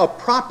have a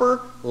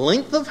proper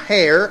length of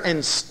hair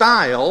and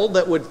style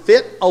that would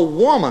fit a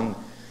woman,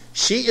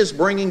 she is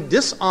bringing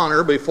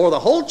dishonor before the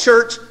whole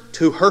church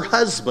to her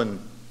husband.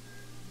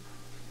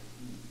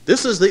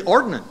 This is the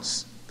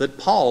ordinance that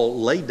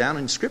Paul laid down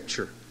in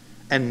Scripture.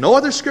 And no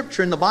other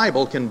Scripture in the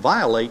Bible can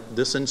violate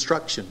this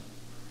instruction.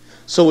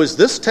 So is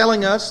this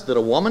telling us that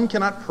a woman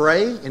cannot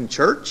pray in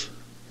church?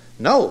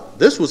 No,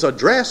 this was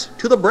addressed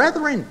to the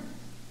brethren.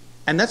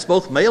 And that's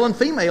both male and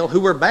female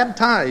who were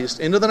baptized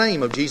into the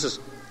name of Jesus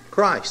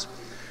Christ.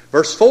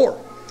 Verse 4,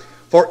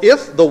 for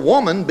if the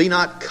woman be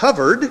not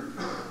covered,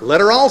 let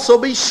her also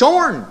be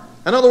shorn.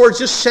 In other words,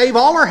 just shave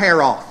all her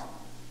hair off.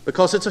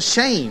 Because it's a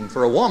shame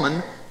for a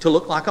woman to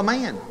look like a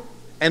man.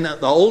 And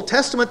the Old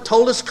Testament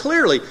told us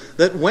clearly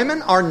that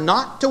women are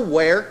not to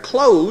wear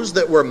clothes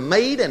that were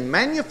made and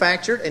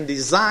manufactured and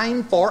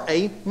designed for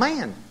a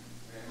man.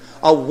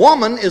 A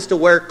woman is to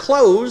wear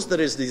clothes that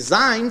is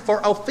designed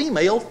for a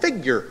female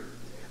figure,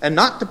 and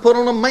not to put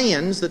on a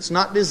man's that's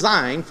not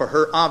designed for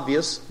her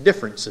obvious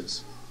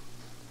differences.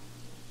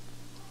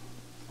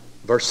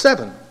 Verse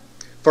 7,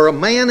 for a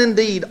man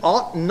indeed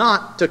ought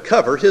not to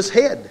cover his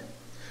head,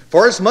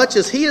 forasmuch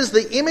as he is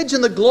the image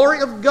and the glory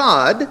of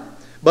God,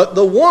 but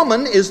the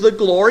woman is the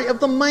glory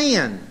of the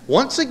man.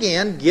 Once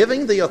again,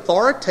 giving the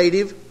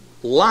authoritative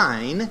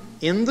line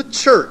in the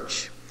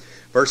church.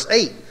 Verse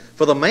 8,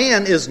 for the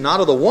man is not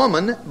of the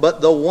woman,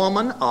 but the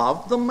woman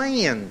of the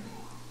man.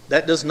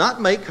 That does not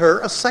make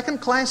her a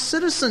second-class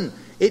citizen.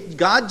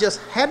 God just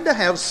had to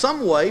have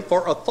some way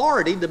for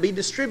authority to be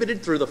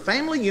distributed through the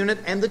family unit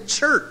and the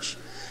church.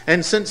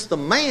 And since the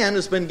man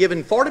has been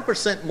given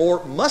 40%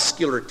 more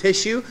muscular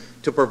tissue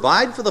to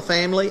provide for the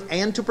family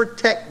and to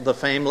protect the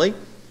family,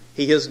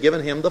 he has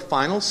given him the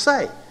final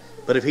say.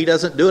 But if he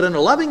doesn't do it in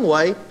a loving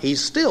way,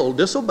 he's still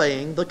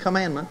disobeying the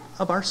commandment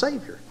of our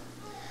Savior.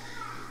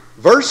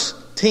 Verse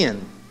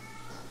 10,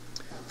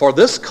 for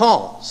this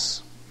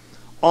cause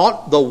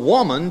ought the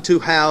woman to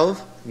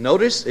have,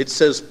 notice it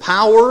says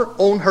power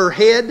on her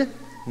head.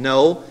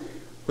 No.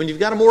 When you've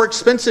got a more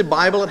expensive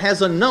Bible, it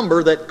has a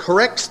number that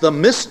corrects the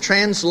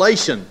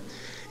mistranslation.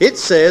 It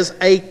says,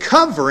 a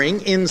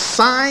covering in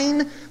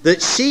sign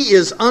that she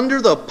is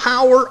under the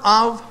power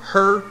of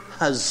her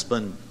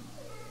husband.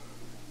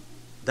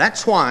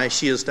 That's why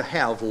she is to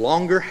have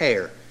longer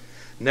hair.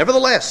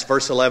 Nevertheless,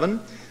 verse 11,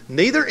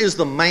 neither is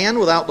the man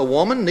without the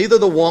woman, neither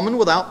the woman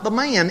without the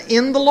man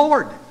in the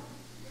Lord.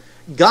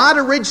 God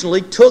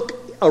originally took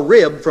a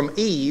rib from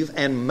Eve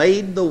and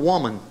made the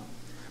woman.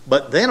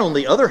 But then on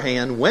the other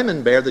hand,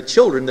 women bear the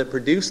children that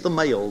produce the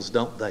males,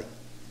 don't they?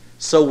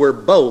 So we're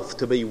both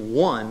to be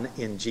one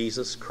in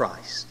Jesus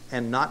Christ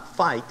and not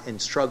fight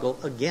and struggle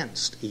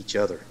against each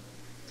other.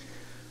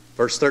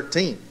 Verse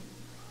 13,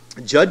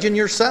 judging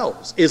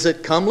yourselves, is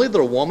it comely that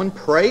a woman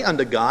pray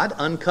unto God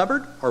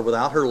uncovered or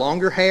without her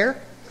longer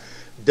hair?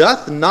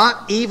 Doth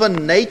not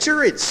even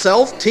nature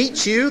itself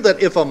teach you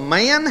that if a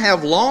man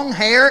have long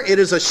hair, it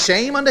is a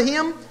shame unto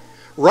him?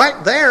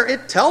 Right there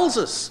it tells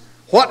us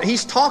what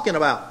he's talking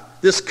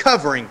about, this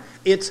covering,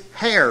 its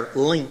hair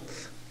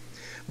length.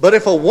 But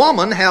if a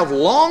woman have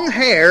long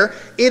hair,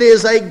 it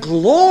is a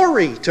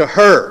glory to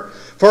her,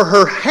 for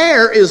her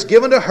hair is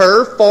given to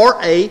her for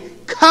a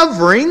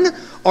covering,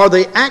 or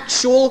the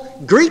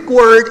actual Greek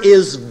word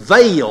is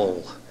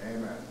veil.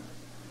 Amen.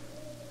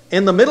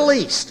 In the Middle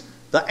East,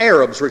 the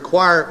Arabs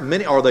require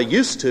many, or they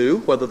used to,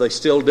 whether they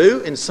still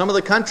do, in some of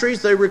the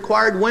countries they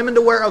required women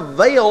to wear a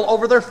veil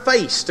over their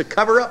face to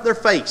cover up their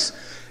face.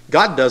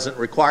 God doesn't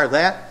require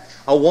that.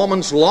 A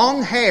woman's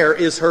long hair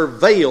is her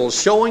veil,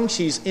 showing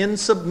she's in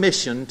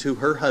submission to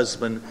her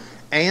husband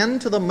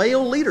and to the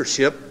male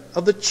leadership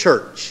of the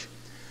church.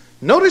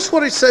 Notice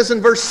what it says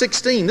in verse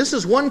 16. This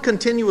is one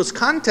continuous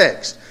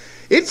context.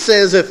 It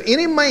says, if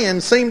any man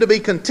seem to be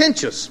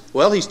contentious,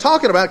 well, he's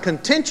talking about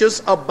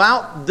contentious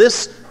about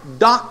this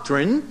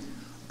doctrine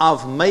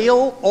of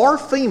male or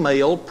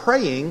female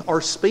praying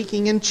or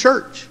speaking in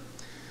church.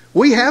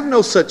 We have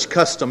no such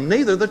custom,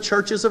 neither the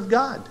churches of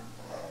God.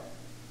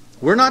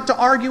 We're not to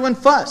argue and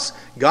fuss.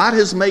 God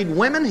has made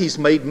women, He's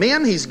made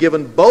men, He's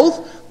given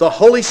both the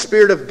Holy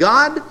Spirit of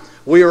God.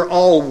 We are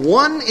all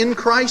one in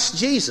Christ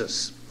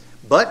Jesus.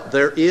 But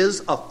there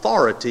is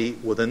authority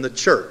within the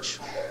church.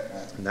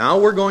 Now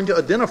we're going to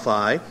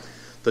identify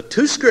the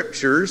two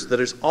scriptures that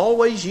is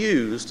always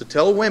used to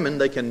tell women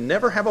they can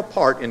never have a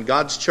part in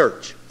God's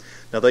church.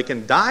 Now they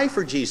can die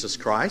for Jesus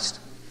Christ,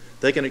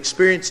 they can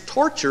experience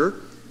torture,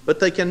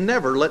 but they can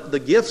never let the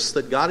gifts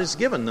that God has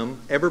given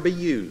them ever be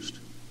used.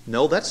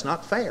 No, that's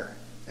not fair,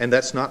 and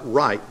that's not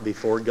right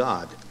before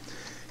God.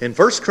 In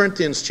 1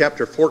 Corinthians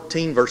chapter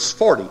 14, verse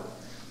 40,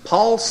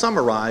 Paul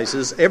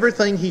summarizes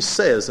everything he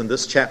says in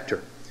this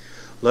chapter.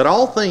 Let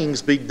all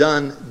things be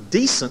done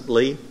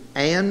decently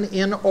and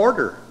in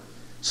order.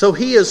 So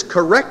he is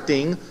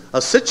correcting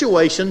a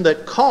situation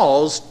that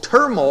caused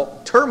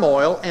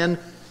turmoil and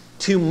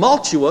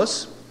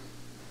tumultuous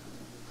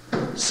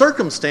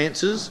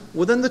circumstances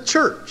within the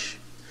church.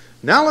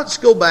 Now let's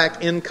go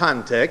back in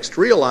context,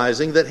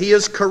 realizing that he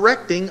is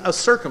correcting a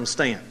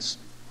circumstance.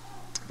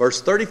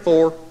 Verse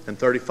 34 and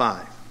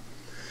 35.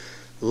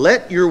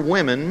 Let your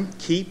women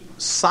keep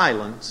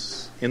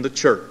silence in the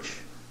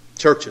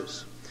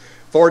churches,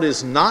 for it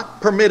is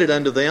not permitted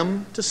unto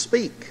them to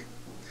speak,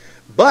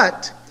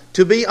 but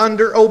to be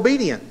under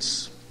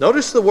obedience.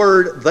 Notice the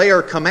word, they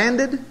are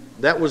commanded.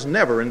 That was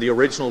never in the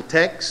original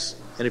text.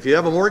 And if you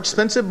have a more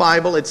expensive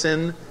Bible, it's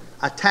in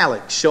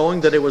italics,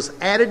 showing that it was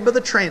added by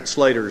the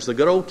translators, the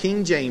good old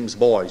King James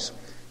boys,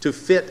 to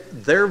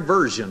fit their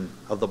version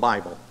of the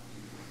Bible.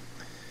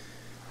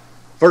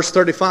 Verse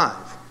 35.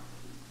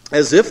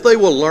 As if they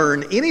will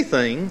learn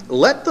anything,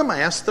 let them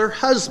ask their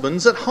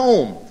husbands at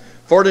home,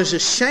 for it is a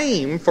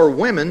shame for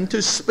women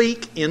to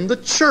speak in the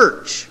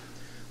church.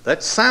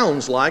 That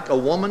sounds like a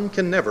woman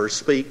can never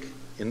speak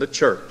in the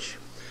church.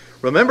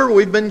 Remember,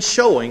 we've been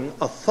showing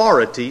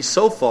authority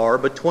so far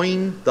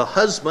between the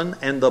husband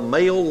and the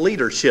male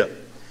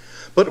leadership.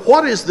 But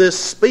what is this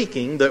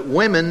speaking that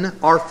women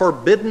are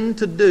forbidden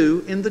to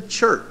do in the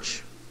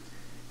church?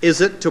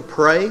 Is it to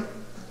pray?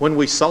 When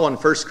we saw in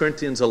 1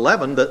 Corinthians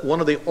 11 that one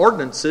of the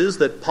ordinances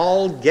that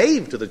Paul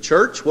gave to the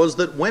church was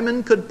that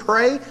women could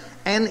pray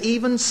and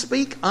even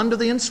speak under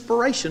the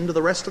inspiration to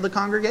the rest of the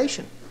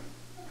congregation.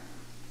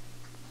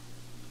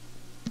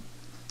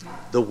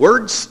 The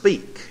word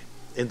speak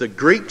in the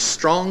Greek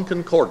Strong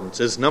Concordance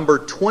is number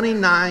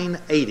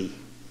 2980.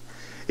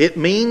 It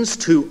means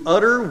to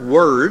utter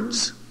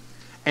words,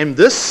 and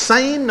this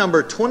same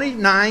number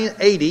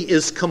 2980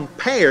 is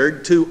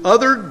compared to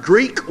other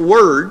Greek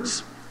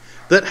words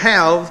that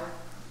have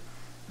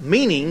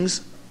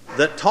meanings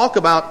that talk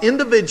about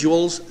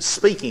individuals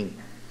speaking.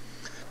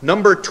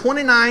 Number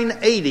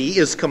 2980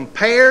 is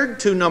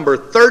compared to number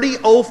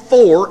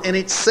 3004, and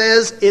it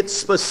says it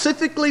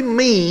specifically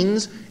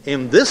means,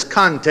 in this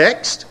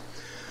context,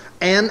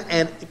 an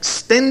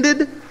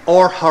extended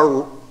or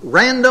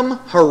random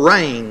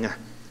harangue.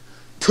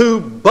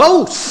 To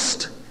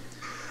boast.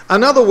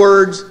 In other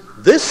words,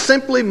 this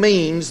simply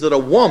means that a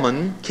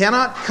woman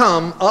cannot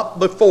come up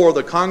before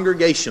the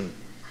congregation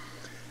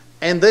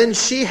and then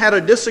she had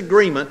a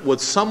disagreement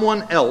with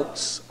someone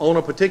else on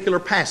a particular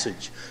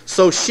passage.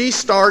 So she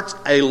starts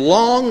a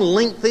long,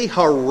 lengthy,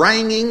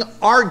 haranguing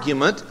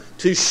argument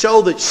to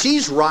show that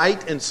she's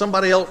right and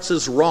somebody else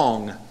is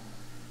wrong.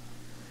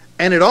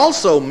 And it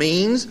also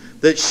means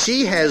that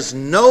she has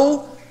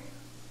no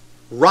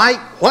right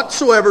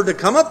whatsoever to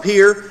come up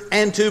here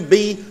and to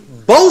be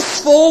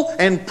boastful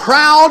and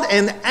proud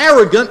and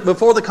arrogant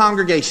before the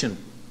congregation.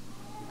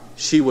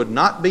 She would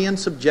not be in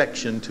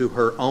subjection to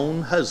her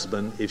own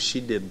husband if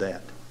she did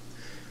that.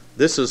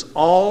 This is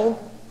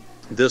all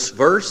this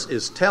verse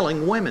is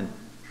telling women.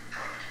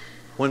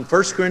 When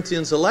 1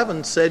 Corinthians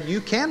 11 said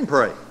you can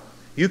pray,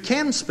 you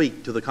can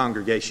speak to the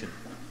congregation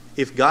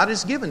if God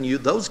has given you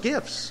those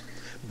gifts.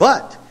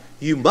 But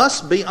you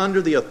must be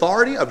under the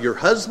authority of your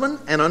husband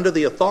and under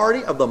the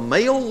authority of the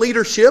male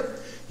leadership.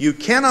 You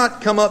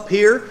cannot come up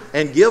here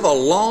and give a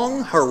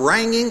long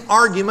haranguing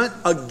argument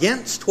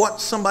against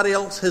what somebody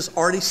else has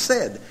already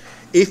said.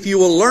 If you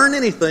will learn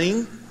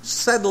anything,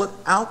 settle it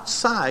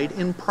outside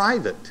in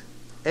private.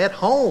 At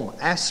home,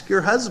 ask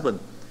your husband.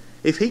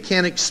 If he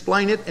can't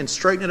explain it and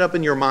straighten it up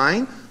in your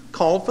mind,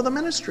 call for the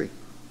ministry.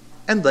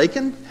 And they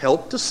can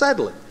help to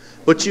settle it.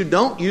 But you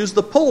don't use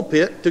the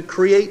pulpit to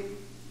create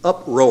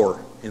uproar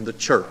in the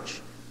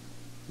church.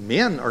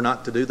 Men are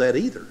not to do that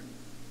either.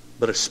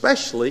 But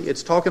especially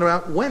it's talking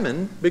about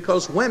women,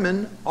 because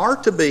women are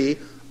to be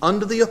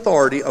under the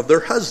authority of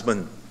their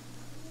husband.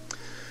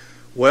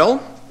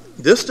 Well,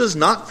 this does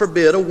not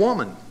forbid a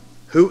woman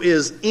who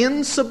is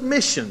in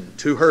submission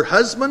to her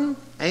husband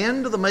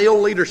and to the male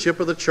leadership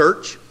of the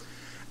church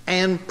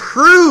and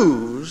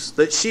proves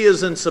that she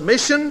is in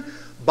submission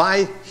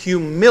by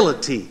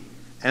humility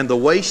and the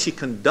way she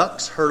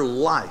conducts her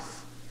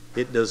life.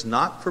 It does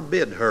not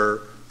forbid her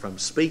from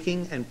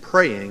speaking and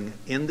praying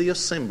in the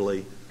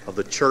assembly of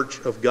the church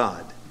of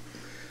God.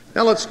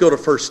 Now let's go to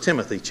 1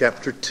 Timothy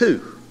chapter 2.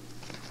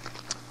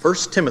 1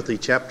 Timothy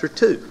chapter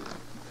 2.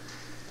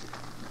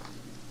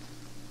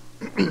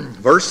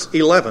 Verse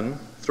 11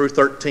 through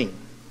 13.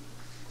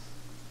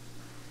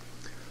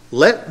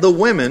 Let the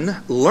women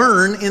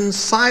learn in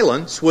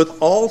silence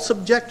with all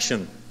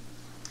subjection.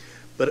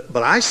 But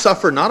I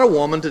suffer not a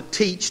woman to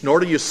teach, nor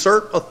to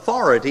usurp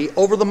authority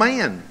over the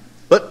man,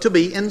 but to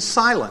be in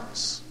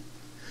silence.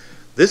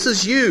 This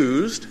is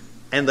used,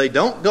 and they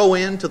don't go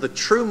into the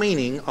true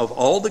meaning of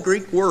all the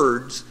Greek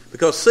words,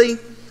 because see,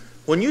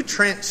 when you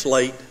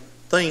translate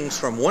things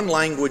from one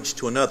language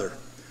to another,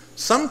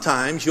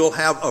 sometimes you'll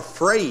have a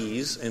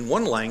phrase in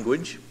one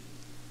language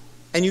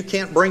and you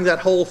can't bring that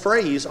whole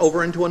phrase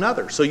over into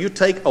another. So you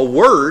take a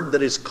word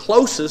that is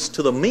closest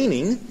to the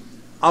meaning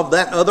of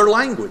that other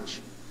language,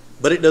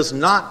 but it does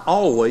not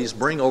always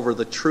bring over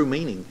the true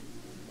meaning.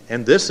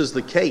 And this is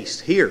the case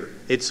here.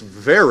 It's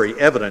very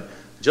evident,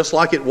 just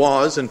like it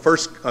was in 1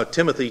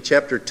 Timothy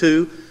chapter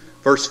 2,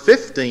 verse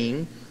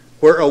 15,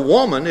 where a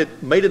woman,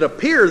 it made it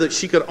appear that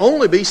she could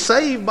only be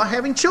saved by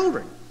having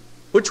children,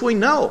 which we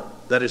know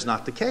that is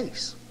not the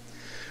case.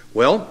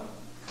 Well,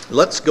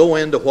 let's go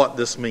into what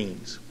this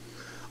means.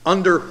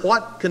 Under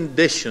what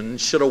conditions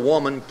should a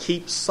woman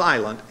keep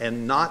silent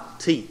and not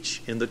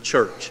teach in the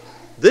church?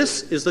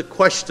 This is the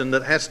question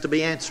that has to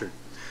be answered.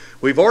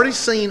 We've already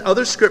seen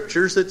other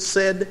scriptures that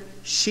said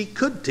she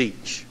could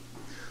teach.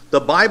 The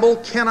Bible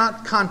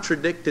cannot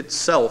contradict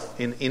itself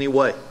in any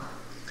way.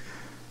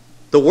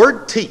 The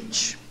word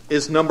teach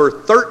is number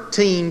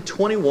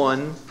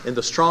 1321 in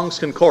the Strong's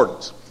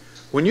Concordance.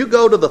 When you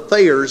go to the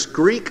Thayer's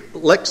Greek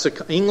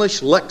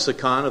English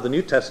lexicon of the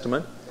New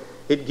Testament,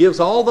 it gives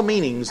all the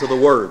meanings of the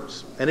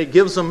words, and it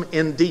gives them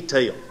in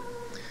detail.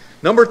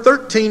 Number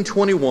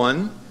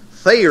 1321,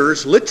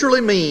 Thayer's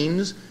literally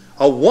means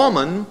a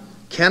woman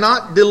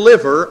cannot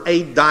deliver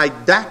a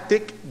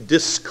didactic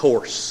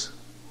discourse.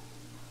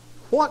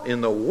 What in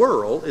the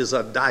world is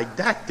a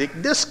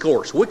didactic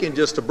discourse? We can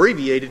just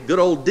abbreviate it, good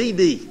old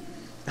DD.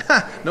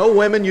 No,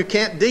 women, you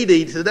can't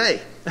DD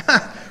today.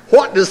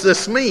 What does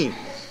this mean?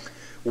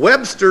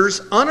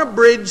 Webster's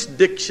Unabridged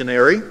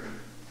Dictionary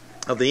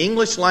of the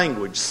English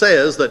language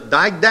says that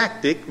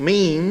didactic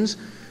means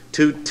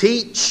to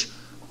teach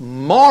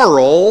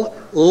moral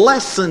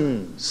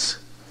lessons.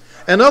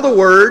 In other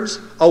words,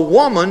 a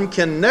woman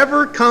can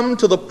never come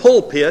to the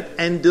pulpit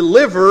and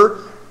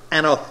deliver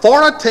an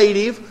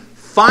authoritative,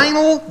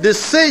 final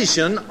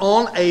decision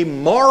on a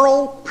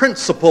moral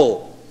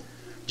principle.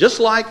 Just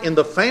like in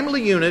the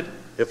family unit,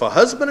 if a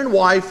husband and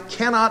wife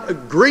cannot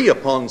agree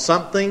upon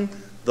something,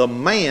 the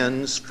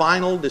man's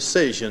final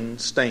decision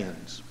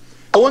stands.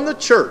 So in the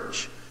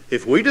church,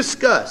 if we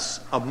discuss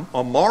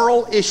a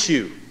moral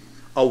issue,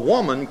 a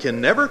woman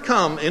can never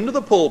come into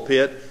the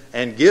pulpit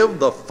and give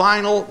the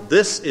final,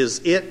 this is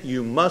it,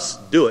 you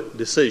must do it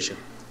decision.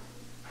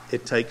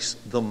 It takes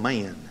the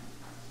man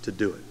to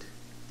do it.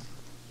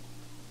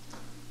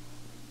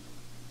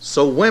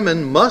 So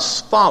women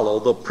must follow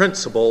the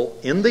principle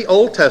in the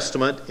Old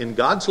Testament, in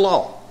God's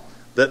law,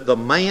 that the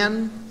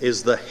man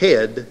is the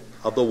head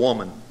of the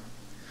woman.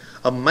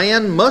 A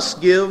man must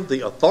give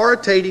the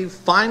authoritative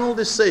final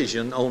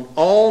decision on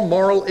all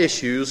moral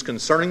issues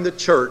concerning the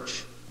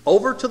church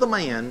over to the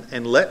man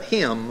and let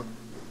him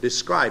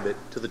describe it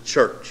to the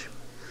church.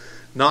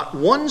 Not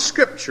one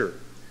scripture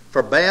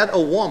forbade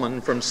a woman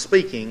from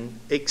speaking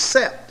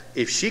except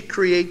if she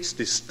creates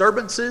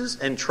disturbances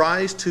and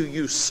tries to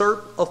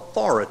usurp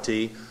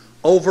authority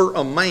over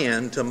a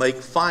man to make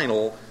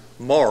final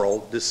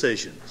moral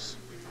decisions.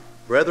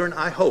 Brethren,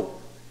 I hope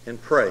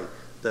and pray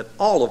that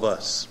all of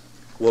us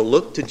will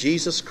look to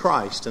Jesus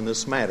Christ in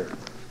this matter,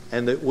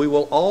 and that we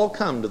will all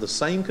come to the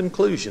same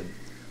conclusion,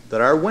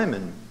 that our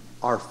women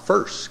are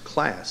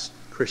first-class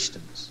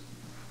Christians.